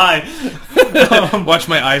them go by. Watch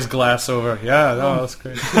my eyes glass over. Yeah, no, that's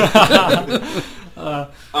great.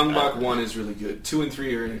 Ong Bak 1 is really good. 2 and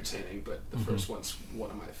 3 are entertaining, but the first one's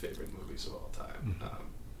one of my favorite movies of all time.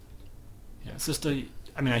 Yeah, it's just I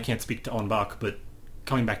mean, I can't speak to Ong Bak, but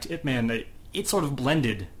coming back to Ip Man, it sort of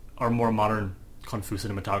blended our more modern kung fu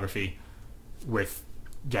cinematography with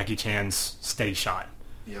Jackie Chan's steady shot.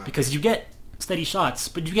 Yeah. Because you get steady shots,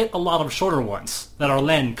 but you get a lot of shorter ones that are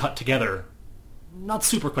then cut together, not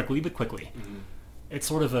super quickly, but quickly. It's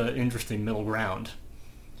sort of an interesting middle ground.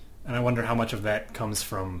 And I wonder how much of that comes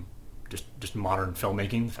from just modern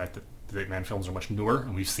filmmaking, the fact that the Ip Man films are much newer,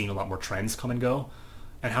 and we've seen a lot more trends come and go,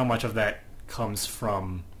 and how much of that comes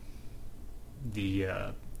from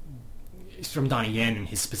from Donnie Yen and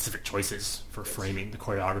his specific choices for framing the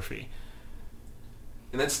choreography.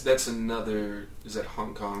 And that's another, is that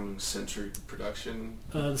Hong Kong centered production?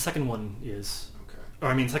 The second one is, Okay. or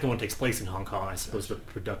I mean, the second one takes place in Hong Kong, I suppose, but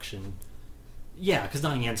production, yeah, because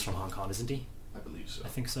Donnie Yen's from Hong Kong, isn't he? I believe so. I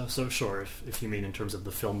think so. So sure, if you mean in terms of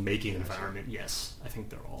the filmmaking environment, yes, I think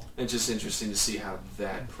they're all. And it's just interesting to see how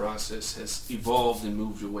that process has evolved and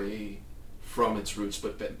moved away from its roots,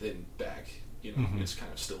 but then back. You know, it's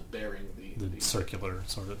kind of still bearing The circular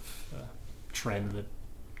sort of trend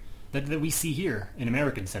that we see here in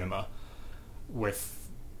American cinema with,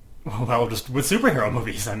 well, just with superhero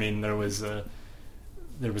movies. I mean, there was the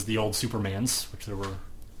old Supermans, which there were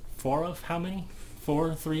 4 of. How many?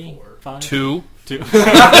 4, 3, 5? 2. 2.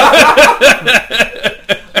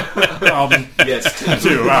 Yes, 2.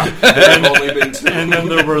 There have only been 2. And then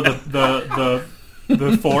there were the 2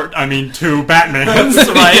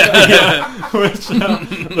 Batmans, right? Yeah. Which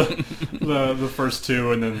the first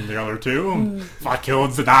 2 and then the other 2 fought,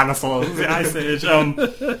 killed the dinosaurs, the Ice Age, and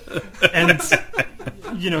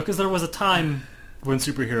you know, because there was a time when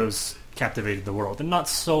superheroes captivated the world, and not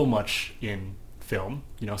so much in film.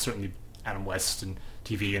 You know, certainly Adam West and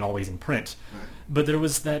TV and always in print, but there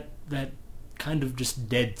was that kind of just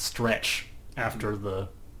dead stretch after the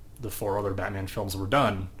 4 other Batman films were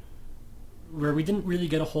done, where we didn't really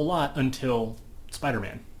get a whole lot until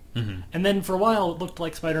Spider-Man. And then for a while it looked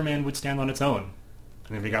like Spider-Man would stand on its own.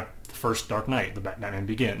 And then we got the first Dark Knight, the Batman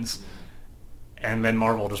Begins. And then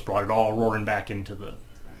Marvel just brought it all roaring back into the...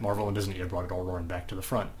 Marvel and Disney had brought it all roaring back to the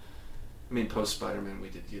front. I mean, post Spider-Man, we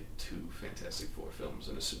did get 2 Fantastic Four films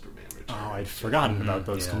and a Superman return. Oh, I'd forgotten about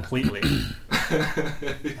those completely.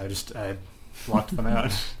 I blocked them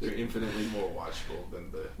out. They're infinitely more watchable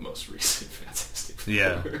than the most recent Fantastic Four.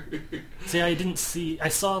 Yeah. See, I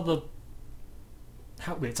saw the...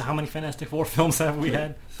 how many Fantastic Four films have we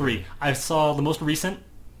had? 3. I saw the most recent.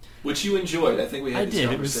 Which you enjoyed. I think we had this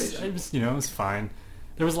conversation. It was, it was fine.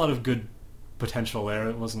 There was a lot of good potential there.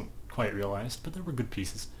 It wasn't quite realized, but there were good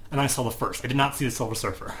pieces. And I saw the first. I did not see the Silver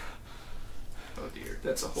Surfer. Oh dear,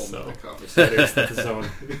 that's a whole other That conversation. is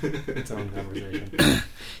its own conversation.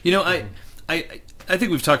 I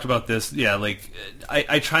think we've talked about this. Yeah, like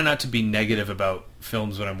I try not to be negative about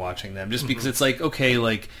films when I'm watching them, just because it's like, okay,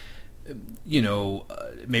 like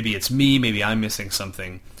maybe it's me, maybe I'm missing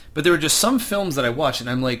something. But there were just some films that I watched, and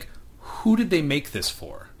I'm like, who did they make this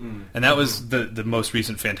for? And that was the most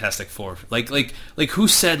recent Fantastic Four. Like who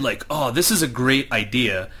said like, oh, this is a great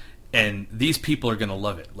idea, and these people are gonna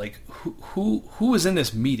love it. Like who was in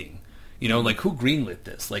this meeting? Like who greenlit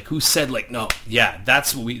this? Like who said like, no, yeah,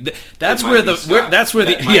 that's what we. That's where the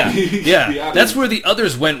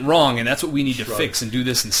others went wrong, and that's what we need to fix and do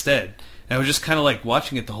this instead. And I was just kind of like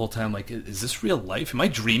watching it the whole time, like, is this real life? Am I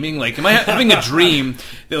dreaming? Like, am I having a dream,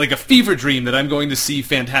 like a fever dream, that I'm going to see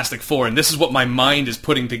Fantastic Four, and this is what my mind is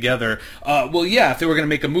putting together? Well, yeah, if they were going to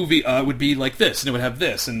make a movie, it would be like this, and it would have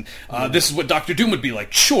this, and this is what Doctor Doom would be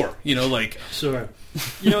like. Sure, like. Sure.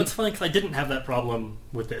 It's funny because I didn't have that problem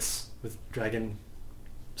with this, with Dragon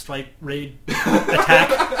Strike, Raid,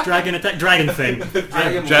 Attack, Dragon Attack, Dragon thing.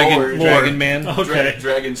 Dragon Man. Okay.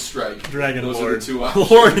 Dragon Strike. Dragon Those Lord. are the 2 options.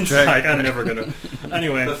 Lord and Strike. I'm never gonna.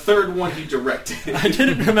 Anyway, The third one he directed. I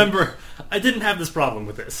didn't remember. I didn't have this problem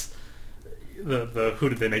with this. The who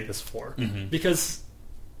did they make this for? Because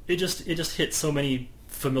it just hit so many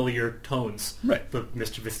familiar tones. Right. The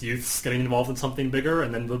mischievous youths getting involved in something bigger,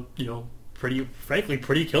 and then the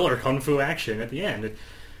pretty killer kung fu action at the end.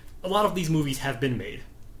 A lot of these movies have been made.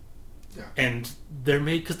 Yeah. And they're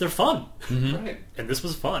made because they're fun. Right. And this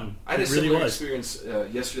was fun. I had a really similar was. experience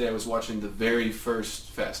yesterday. I was watching the very first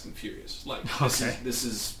Fast and Furious. Like, this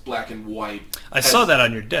is black and white. I saw that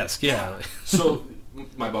on your desk, yeah. So,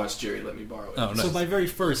 my boss, Jerry, let me borrow it. Oh, nice. So by very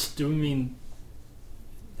first, do we mean...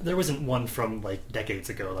 There wasn't one from, like, decades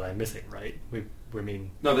ago that I'm missing, right? We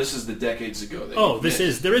mean... No, this is the decades ago. That Oh,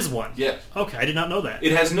 you there is one. Yeah. Okay, I did not know that.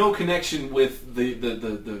 It has no connection with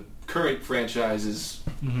the current franchises.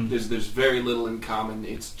 There's very little in common.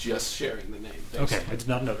 It's just sharing the name. Okay, I did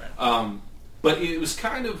not know that. But it was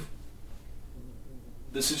kind of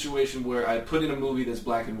the situation where I put in a movie that's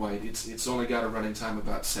black and white. It's only got a running time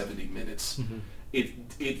about 70 minutes.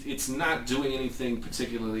 It's not doing anything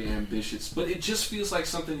particularly ambitious, but it just feels like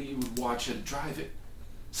something that you would watch at a drive-in.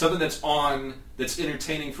 Something that's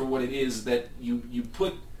entertaining for what it is, that you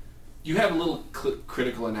have a little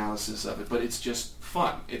critical analysis of it, but it's just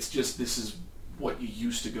fun. It's just, this is what you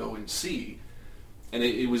used to go and see. And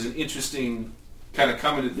it was an interesting kind of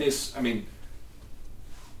coming to this. I mean,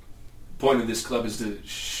 point of this club is to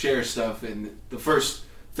share stuff, and the first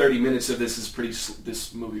 30 minutes of this is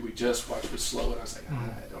this movie we just watched was slow, and I was like,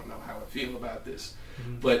 I don't know how I feel about this.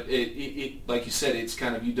 But it like you said, it's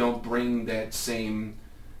kind of, you don't bring that same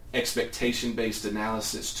expectation-based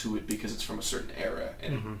analysis to it because it's from a certain era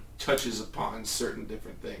and it touches upon certain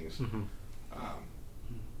different things.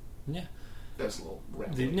 Yeah. That's a little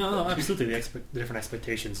rambling. No, absolutely. The different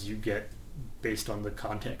expectations you get based on the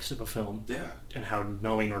context of a film. Yeah. And how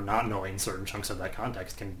knowing or not knowing certain chunks of that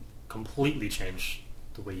context can completely change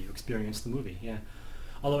the way you experience the movie. Yeah.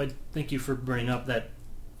 Although I thank you for bringing up, that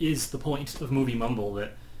is the point of Movie Mumble,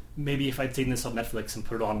 that maybe if I'd seen this on Netflix and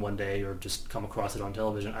put it on one day or just come across it on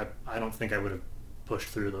television, I don't think I would have pushed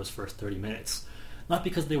through those first 30 minutes. Not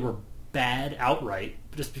because they were bad outright,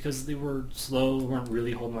 but just because they were slow, weren't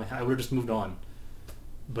really holding my hand. I would have just moved on.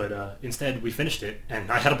 But instead, we finished it,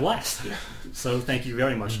 and I had a blast. Yeah. So thank you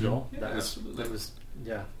very much, Joel. Yeah, absolutely.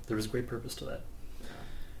 There was great purpose to that. Yeah.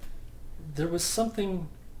 There was something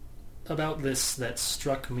about this that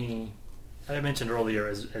struck me. I mentioned earlier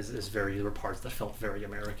as there were parts that felt very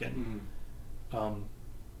American.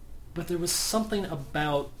 But there was something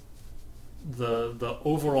about the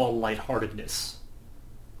overall lightheartedness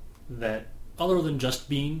that, other than just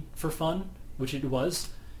being for fun, which it was,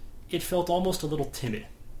 it felt almost a little timid.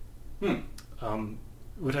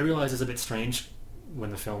 Which I realize is a bit strange when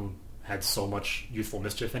the film had so much youthful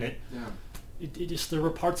mischief in it. Yeah. It just, there were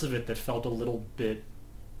parts of it that felt a little bit...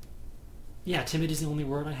 Yeah, timid is the only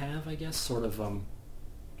word I have, I guess. Sort of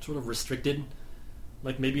restricted.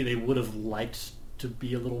 Like maybe they would have liked to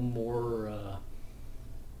be a little more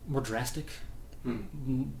drastic.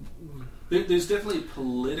 There's definitely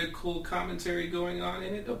political commentary going on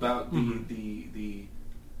in it about the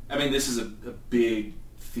I mean, this is a big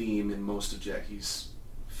theme in most of Jackie's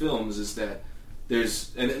films, is that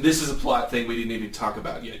there's, and this is a plot thing we didn't even talk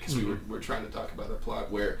about yet because we were trying to talk about the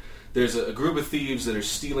plot, where there's a group of thieves that are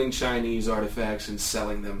stealing Chinese artifacts and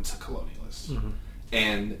selling them to colonialists,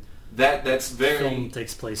 and that's very. The film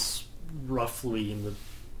takes place roughly in the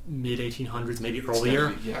mid 1800s, maybe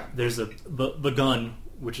earlier. Yeah. There's the gun,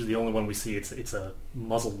 which is the only one we see. It's a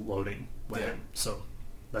muzzle loading weapon. Yeah. So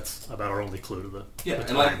that's about our only clue to the Yeah, the and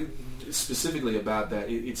time. like specifically about that,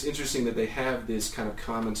 it's interesting that they have this kind of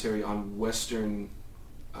commentary on Western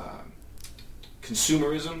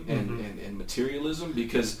consumerism and materialism,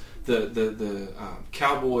 because the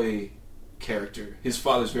cowboy character, his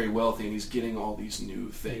father's very wealthy and he's getting all these new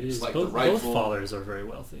It things, is. like both, the rifle. both fathers are very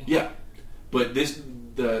wealthy. Yeah, but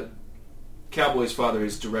the cowboy's father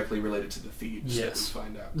is directly related to the thieves. Yes. That we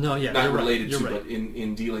find out. No, yeah, Not you're related right. You're to, right. but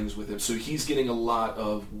in dealings with him. So he's getting a lot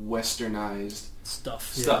of westernized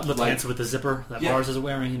Stuff. Stuff, The like- pants with the zipper that Yeah. Mars is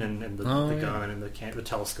wearing, and the Oh, yeah. gun and the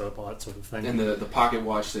telescope, all that sort of thing. and the pocket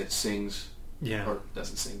watch that sings, yeah. or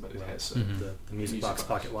doesn't sing, but it Well, has. the music box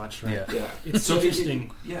pocket watch, right? Yeah. Yeah, It's so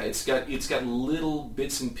interesting. it's got little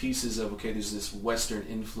bits and pieces of, okay, there's this Western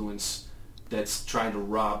influence that's trying to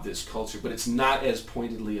rob this culture, but it's not as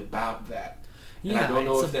pointedly about that. And Yeah, I don't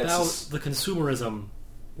know it's if about that's the consumerism,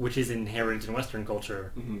 which is inherent in Western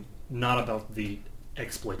culture, not about the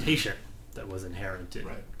exploitation that was inherent in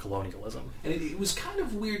Right. colonialism. And it was kind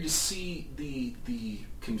of weird to see the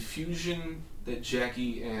confusion that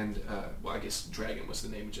Jackie and well, I guess Dragon was the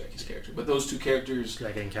name of Jackie's character, but those two characters,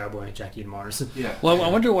 Dragon Cowboy, Jackie and Mars. yeah. Well, I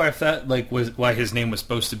wonder why if that was why his name was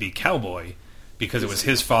supposed to be Cowboy, because it was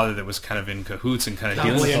his father that was kind of in cahoots and kind of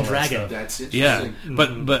Cowboy dealing with and all that Dragon. stuff. That's Yeah,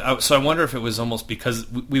 interesting. but so I wonder if it was almost because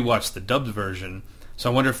we watched the dubbed version. So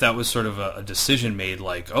I wonder if that was sort of a decision made,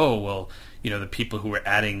 like, oh well, the people who were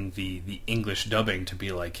adding the English dubbing to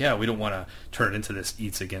be like, yeah, we don't want to turn it into this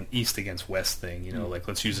East against West thing, like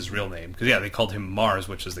let's use his real name, because they called him Mars,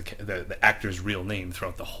 which is the actor's real name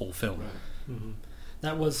throughout the whole film. Right.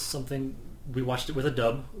 That was something, we watched it with a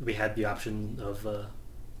dub. We had the option of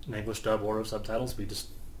an English dub or of subtitles. We just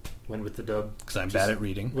went with the dub. Because I'm bad at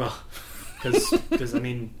reading. Well, because I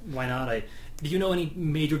mean, why not? Do you know any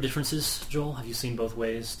major differences, Joel? Have you seen both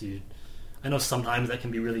ways? I know sometimes that can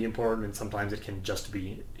be really important, and sometimes it can just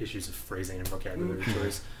be issues of phrasing and vocabulary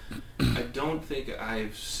choice. I don't think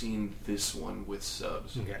I've seen this one with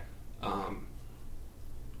subs. Okay.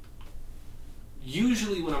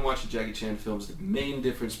 Usually when I'm watching Jackie Chan films, the main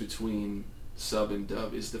difference between sub and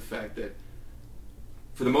dub is the fact that,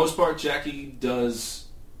 for the most part, Jackie does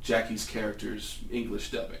Jackie's character's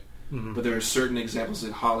English dubbing. But there are certain examples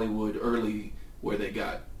in Hollywood early where they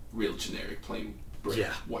got real generic, plain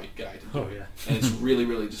white guy to do Oh, it. yeah. And it's really,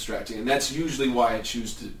 really distracting. And that's usually why I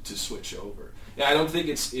choose to switch over. Yeah, I don't think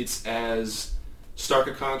it's as stark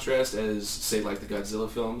a contrast as, say, like the Godzilla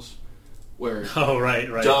films, where Oh, right.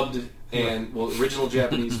 dubbed and, original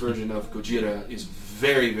Japanese version of Gojira is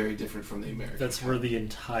very, very different from the American. That's where the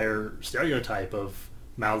entire stereotype of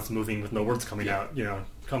mouths moving with no words coming out,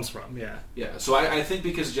 comes from. Yeah. Yeah, so I think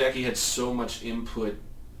because Jackie had so much input,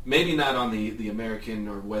 maybe not on the American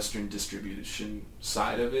or Western distribution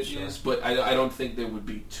side of it is, but I don't think there would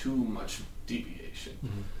be too much deviation,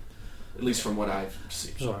 at least from what I've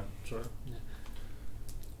seen. Sure. Yeah.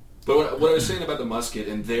 But what I was saying about the musket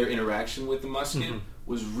and their interaction with the musket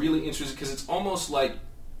was really interesting, because it's almost like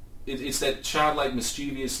it's that childlike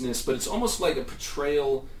mischievousness, but it's almost like a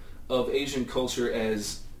portrayal of Asian culture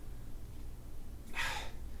as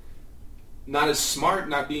not as smart,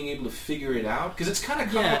 not being able to figure it out, because it's kind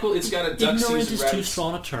of comical. It's got a duck ignorant season is too rabbit.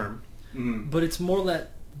 strong a term, but it's more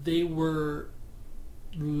that they were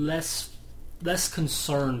less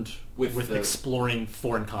concerned with the- exploring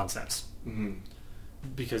foreign concepts, Mhm.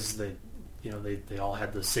 because they all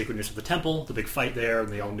had the sacredness of the temple, the big fight there, and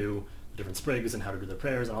they all knew the different sprigs and how to do their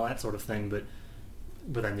prayers and all that sort of thing. But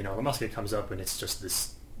then the musket comes up and it's just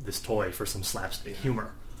this toy for some slapstick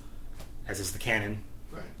humor, as is the cannon.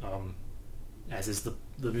 Right. As is the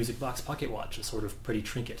music box pocket watch, a sort of pretty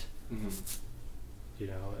trinket.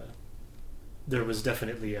 There was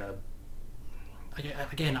definitely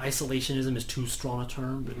again, isolationism is too strong a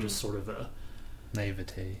term, but just sort of a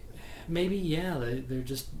Naivete. maybe, yeah, they're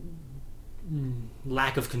just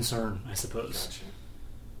lack of concern, I suppose. Gotcha.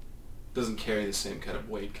 Doesn't carry the same kind of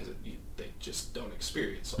weight because they just don't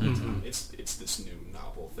experience all the time. It's this new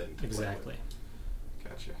novel thing. To Exactly. play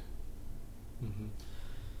with. Gotcha.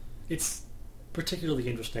 It's particularly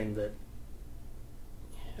interesting that,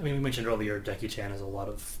 I mean, we mentioned earlier Jackie Chan has a lot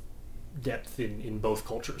of depth in both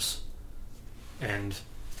cultures, and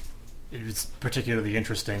it's particularly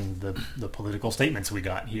interesting the political statements we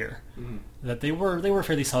got here, that they were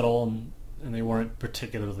fairly subtle and they weren't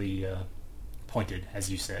particularly pointed, as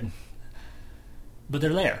you said, but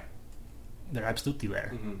they're there. They're absolutely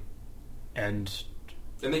there. And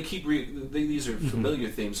they keep these are familiar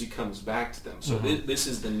themes. He comes back to them. So this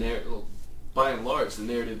is the narrative, by and large, the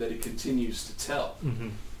narrative that he continues to tell.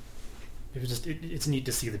 It's neat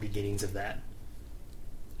to see the beginnings of that,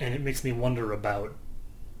 and it makes me wonder about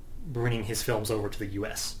bringing his films over to the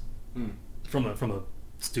U.S. From a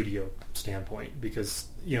studio standpoint, because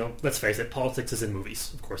let's face it, politics is in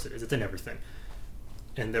movies. Of course it is. It's in everything,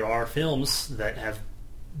 and there are films that have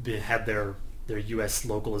had their U.S.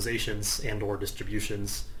 localizations and or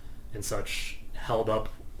distributions and such held up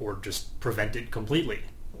or just prevented completely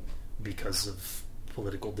because of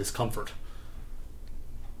political discomfort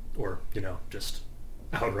or just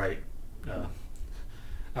outright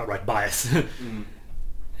bias.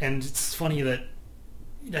 And it's funny that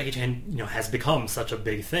Jackie Chan has become such a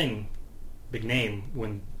big name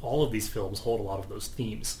when all of these films hold a lot of those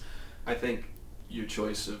themes. I think your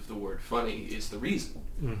choice of the word funny is the reason.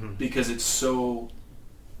 Because it's so...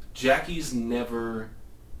 Jackie's never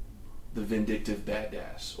the vindictive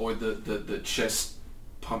badass or the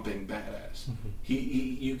chest-pumping badass.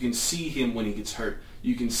 You can see him when he gets hurt.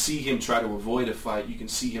 You can see him try to avoid a fight. You can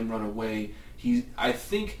see him run away. I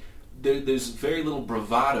think there's very little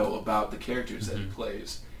bravado about the characters that he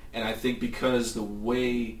plays. And I think because the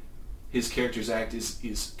way his characters act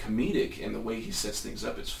is comedic and the way he sets things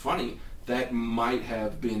up, it's funny, that might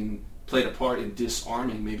have been played a part in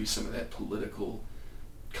disarming maybe some of that political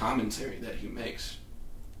commentary that he makes.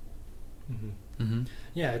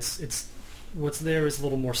 Yeah, it's what's there is a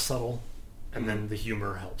little more subtle, and then the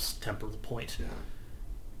humor helps temper the point.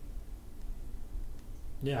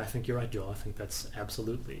 Yeah, I think you're right, Joel. I think that's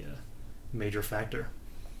absolutely a major factor.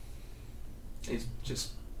 He's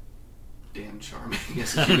just damn charming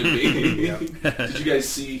as a human being. Did you guys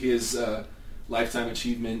see his Lifetime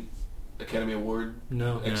Achievement Academy Award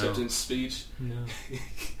acceptance speech? No.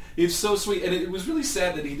 It's so sweet, and it was really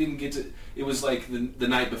sad that he didn't get to... It was like the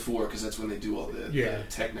night before, because that's when they do all the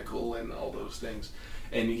technical and all those things.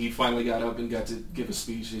 And he finally got up and got to give a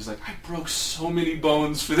speech, and he's like, I broke so many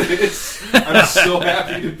bones for this. I'm so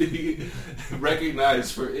happy to be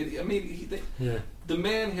recognized for it. I mean, the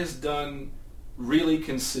man has done really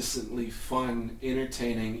consistently fun,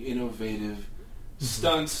 entertaining, innovative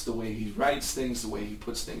stunts, the way he writes things, the way he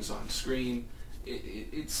puts things on screen.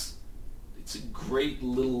 It's a great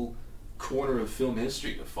little corner of film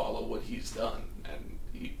history to follow what he's done. And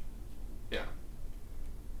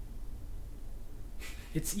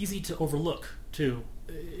it's easy to overlook, too,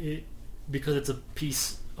 because it's a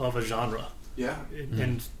piece of a genre. Yeah.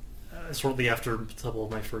 And shortly after a couple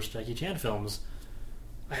of my first Jackie Chan films,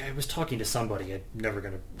 I was talking to somebody, I'm never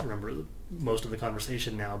going to remember most of the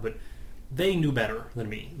conversation now, but they knew better than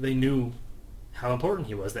me. They knew how important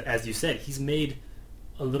he was, that, as you said, he's made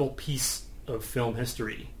a little piece of film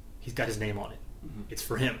history. He's got his name on it. It's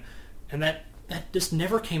for him. And that just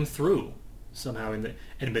never came through somehow in the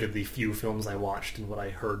admittedly few films I watched and what I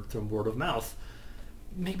heard from word of mouth.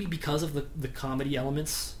 Maybe because of the comedy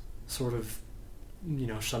elements sort of,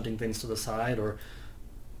 shunting things to the side,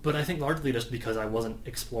 but I think largely just because I wasn't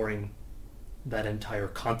exploring that entire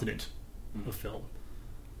continent of film.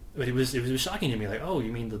 But it was shocking to me, like, oh,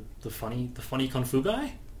 you mean the funny kung fu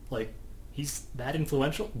guy? Like, he's that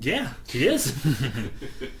influential? Yeah, he is.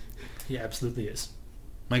 He absolutely is.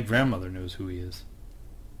 My grandmother knows who he is.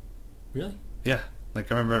 Really? Yeah.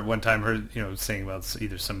 Like, I remember one time her, saying about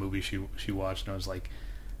either some movie she watched, and I was like,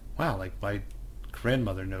 wow, like, my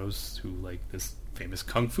grandmother knows who, like, this famous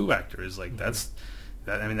kung fu actor is. Like, that's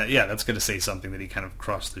going to say something that he kind of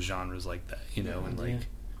crossed the genres like that, and like...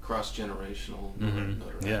 Cross-generational.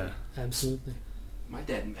 Yeah. Absolutely. My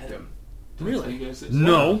dad met him. Really? You guys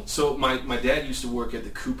No. So my dad used to work at the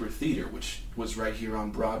Cooper Theater, which was right here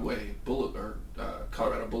on Broadway Boulevard,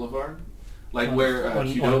 Colorado Boulevard, like where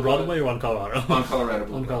Qdoba, on Broadway or on Colorado? On Colorado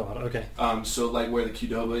Boulevard. On Colorado, okay. So like where the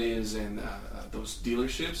Qdoba is and those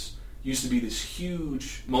dealerships used to be this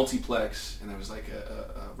huge multiplex, and there was like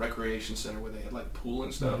a recreation center where they had like pool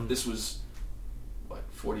and stuff. This was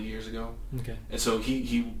 40 years ago. Okay. And so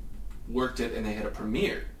he worked it, and they had a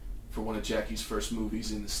premiere for one of Jackie's first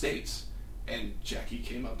movies in the States. And Jackie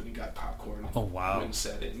came up and he got popcorn. Oh, wow. Went and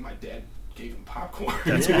sat it, and my dad gave him popcorn.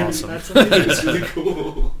 That's awesome. That's amazing. It's really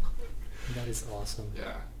cool. That is awesome.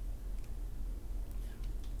 Yeah.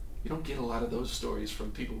 You don't get a lot of those stories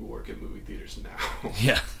from people who work at movie theaters now.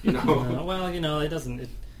 Yeah. Well, it doesn't.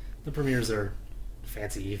 The premieres are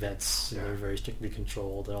fancy events. They're very strictly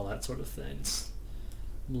controlled and all that sort of thing. It's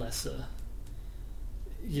less, and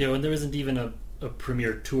there isn't even a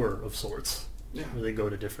premiere tour of sorts. Yeah. Where they go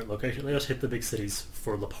to different locations. They just hit the big cities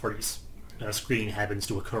for the parties. A screening happens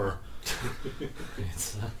to occur.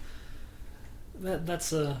 It's,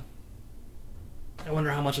 that's I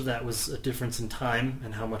wonder how much of that was a difference in time,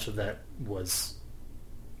 and how much of that was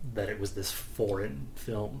that it was this foreign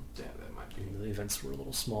film. Yeah, that might be. And the events were a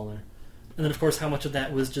little smaller. And then, of course, how much of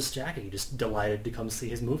that was just Jackie, just delighted to come see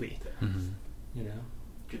his movie. Mm-hmm. You know?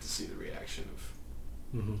 Get to see the reaction of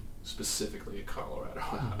Mm-hmm. specifically a Colorado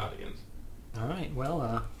audience. All right,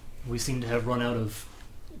 well, we seem to have run out of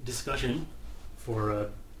discussion for...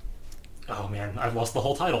 oh man, I've lost the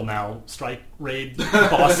whole title now. Strike, Raid,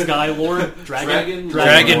 Boss Guy, Lord, Dragon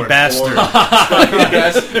Dragon Bastard.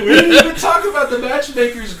 We didn't even talk about the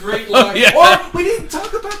matchmaker's great line. Yeah. Or we didn't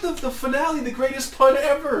talk about the finale, the greatest pun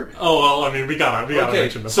ever. Oh, well, I mean, we gotta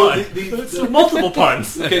mention the so pun. the It's multiple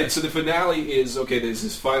puns. Okay, so the finale is, there's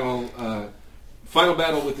this final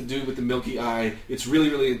battle with the dude with the milky eye. It's really,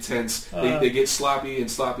 really intense. They get sloppy and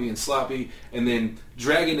sloppy and sloppy, and then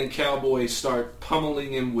Dragon and Cowboy start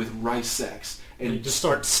pummeling him with rice sacks. And And they just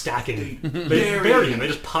start stacking. They bury bury him. him. They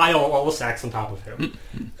just pile all the sacks on top of him.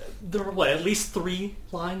 There were, at least 3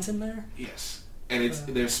 lines in there? yes, and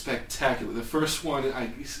they're spectacular. The first one, I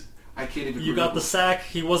can't even You got the sack,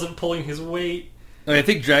 he wasn't pulling his weight. I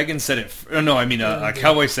think Dragon said it.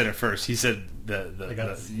 Cowboy said it first. He said He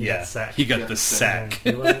got the sack. He got the sack.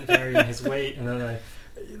 He wasn't carrying his weight, and then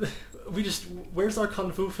where's our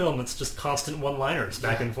kung fu film that's just constant one-liners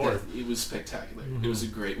back and forth? It was spectacular. It was a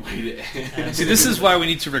great way to end. See, this is why we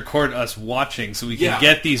need to record us watching, so we can Yeah.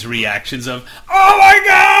 get these reactions of, "Oh my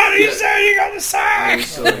God, he said he got the I sack!" was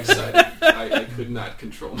so excited. I could not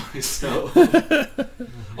control myself.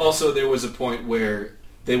 Also, there was a point where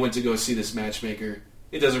they went to go see this matchmaker.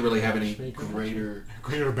 It doesn't really have any greater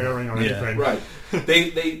bearing on Yeah. anything. right.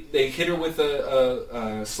 They hit her with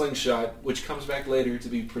a slingshot, which comes back later to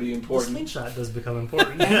be pretty The important. slingshot does become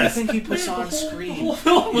important. Everything he puts Man, on the whole screen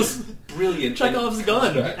film was brilliant. Chekhov's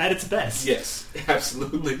gun Right. at its best. Yes,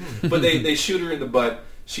 absolutely. But they shoot her in the butt.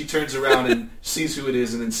 She turns around and sees who it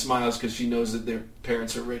is, and then smiles because she knows that their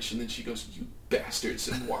parents are rich. And then she goes, "You bastards,"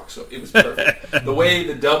 and walks up. It was perfect. The way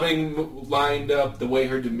the dubbing lined up, the way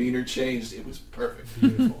her demeanor changed, it was perfect.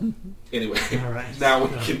 Beautiful. Anyway, All right. now we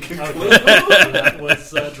can conclude. Okay. That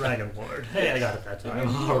was Dragon Lord. Hey, I got it that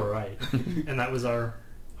time. All right. And that was our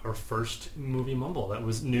first movie mumble. That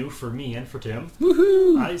was new for me and for Tim.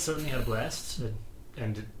 Woohoo! I certainly had a blast.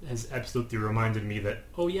 And it has absolutely reminded me that,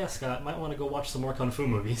 oh yeah, Scott, might want to go watch some more kung fu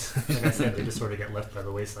movies. Like I said, they just sort of get left by the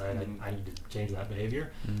wayside. I need to change that behavior.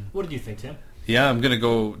 What did you think, Tim? Yeah, I'm gonna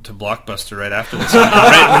go to Blockbuster right after this.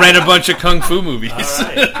 rent a bunch of kung fu movies. All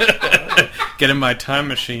right. Get in my time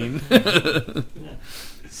machine.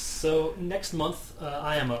 So next month,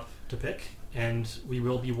 I am up to pick, and we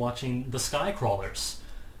will be watching The Skycrawlers.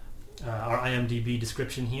 Our IMDb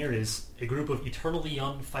description here is: a group of eternally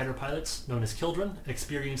young fighter pilots known as Children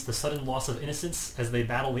experience the sudden loss of innocence as they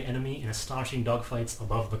battle the enemy in astonishing dogfights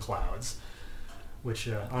above the clouds. Which,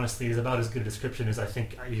 honestly, is about as good a description as I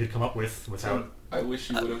think you could come up with without... I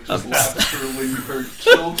wish you would have just laughed through when you heard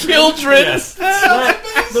children. Children. Yes.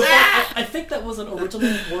 I think that was an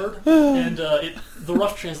original word, and the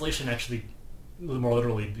rough translation actually, more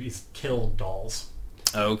literally, is kill dolls.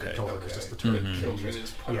 Okay. Children is just the term. Children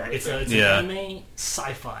is part Yeah, of it's it. an anime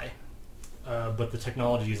sci-fi, but the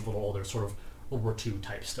technology is a little older, sort of World War II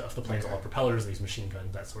type stuff. The planes all have propellers, these machine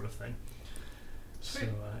guns, that sort of thing. So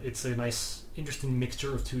it's a nice, interesting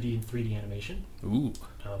mixture of 2D and 3D animation, Ooh.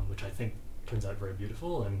 which I think turns out very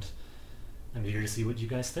beautiful, and I'm eager to see what you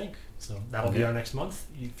guys think. So that'll be Yeah. our next month.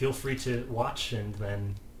 You feel free to watch and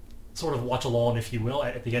then sort of watch along, if you will.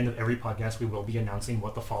 At the end of every podcast, we will be announcing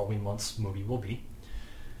what the following month's movie will be.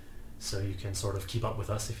 So you can sort of keep up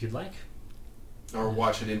with us if you'd like. Or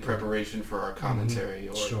watch it in preparation for our commentary,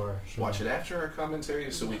 or Sure. watch it after our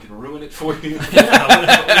commentary so we can ruin it for you.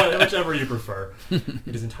 Yeah, whichever you prefer.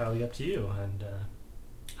 It is entirely up to you. And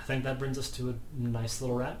I think that brings us to a nice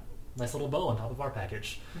little wrap, nice little bow on top of our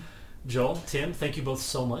package. Joel, Tim, thank you both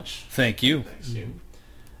so much. Thank you. Thanks, you.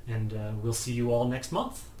 And we'll see you all next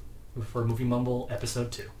month for Movie Mumble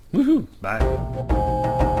Episode 2. Woohoo.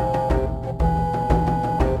 Bye.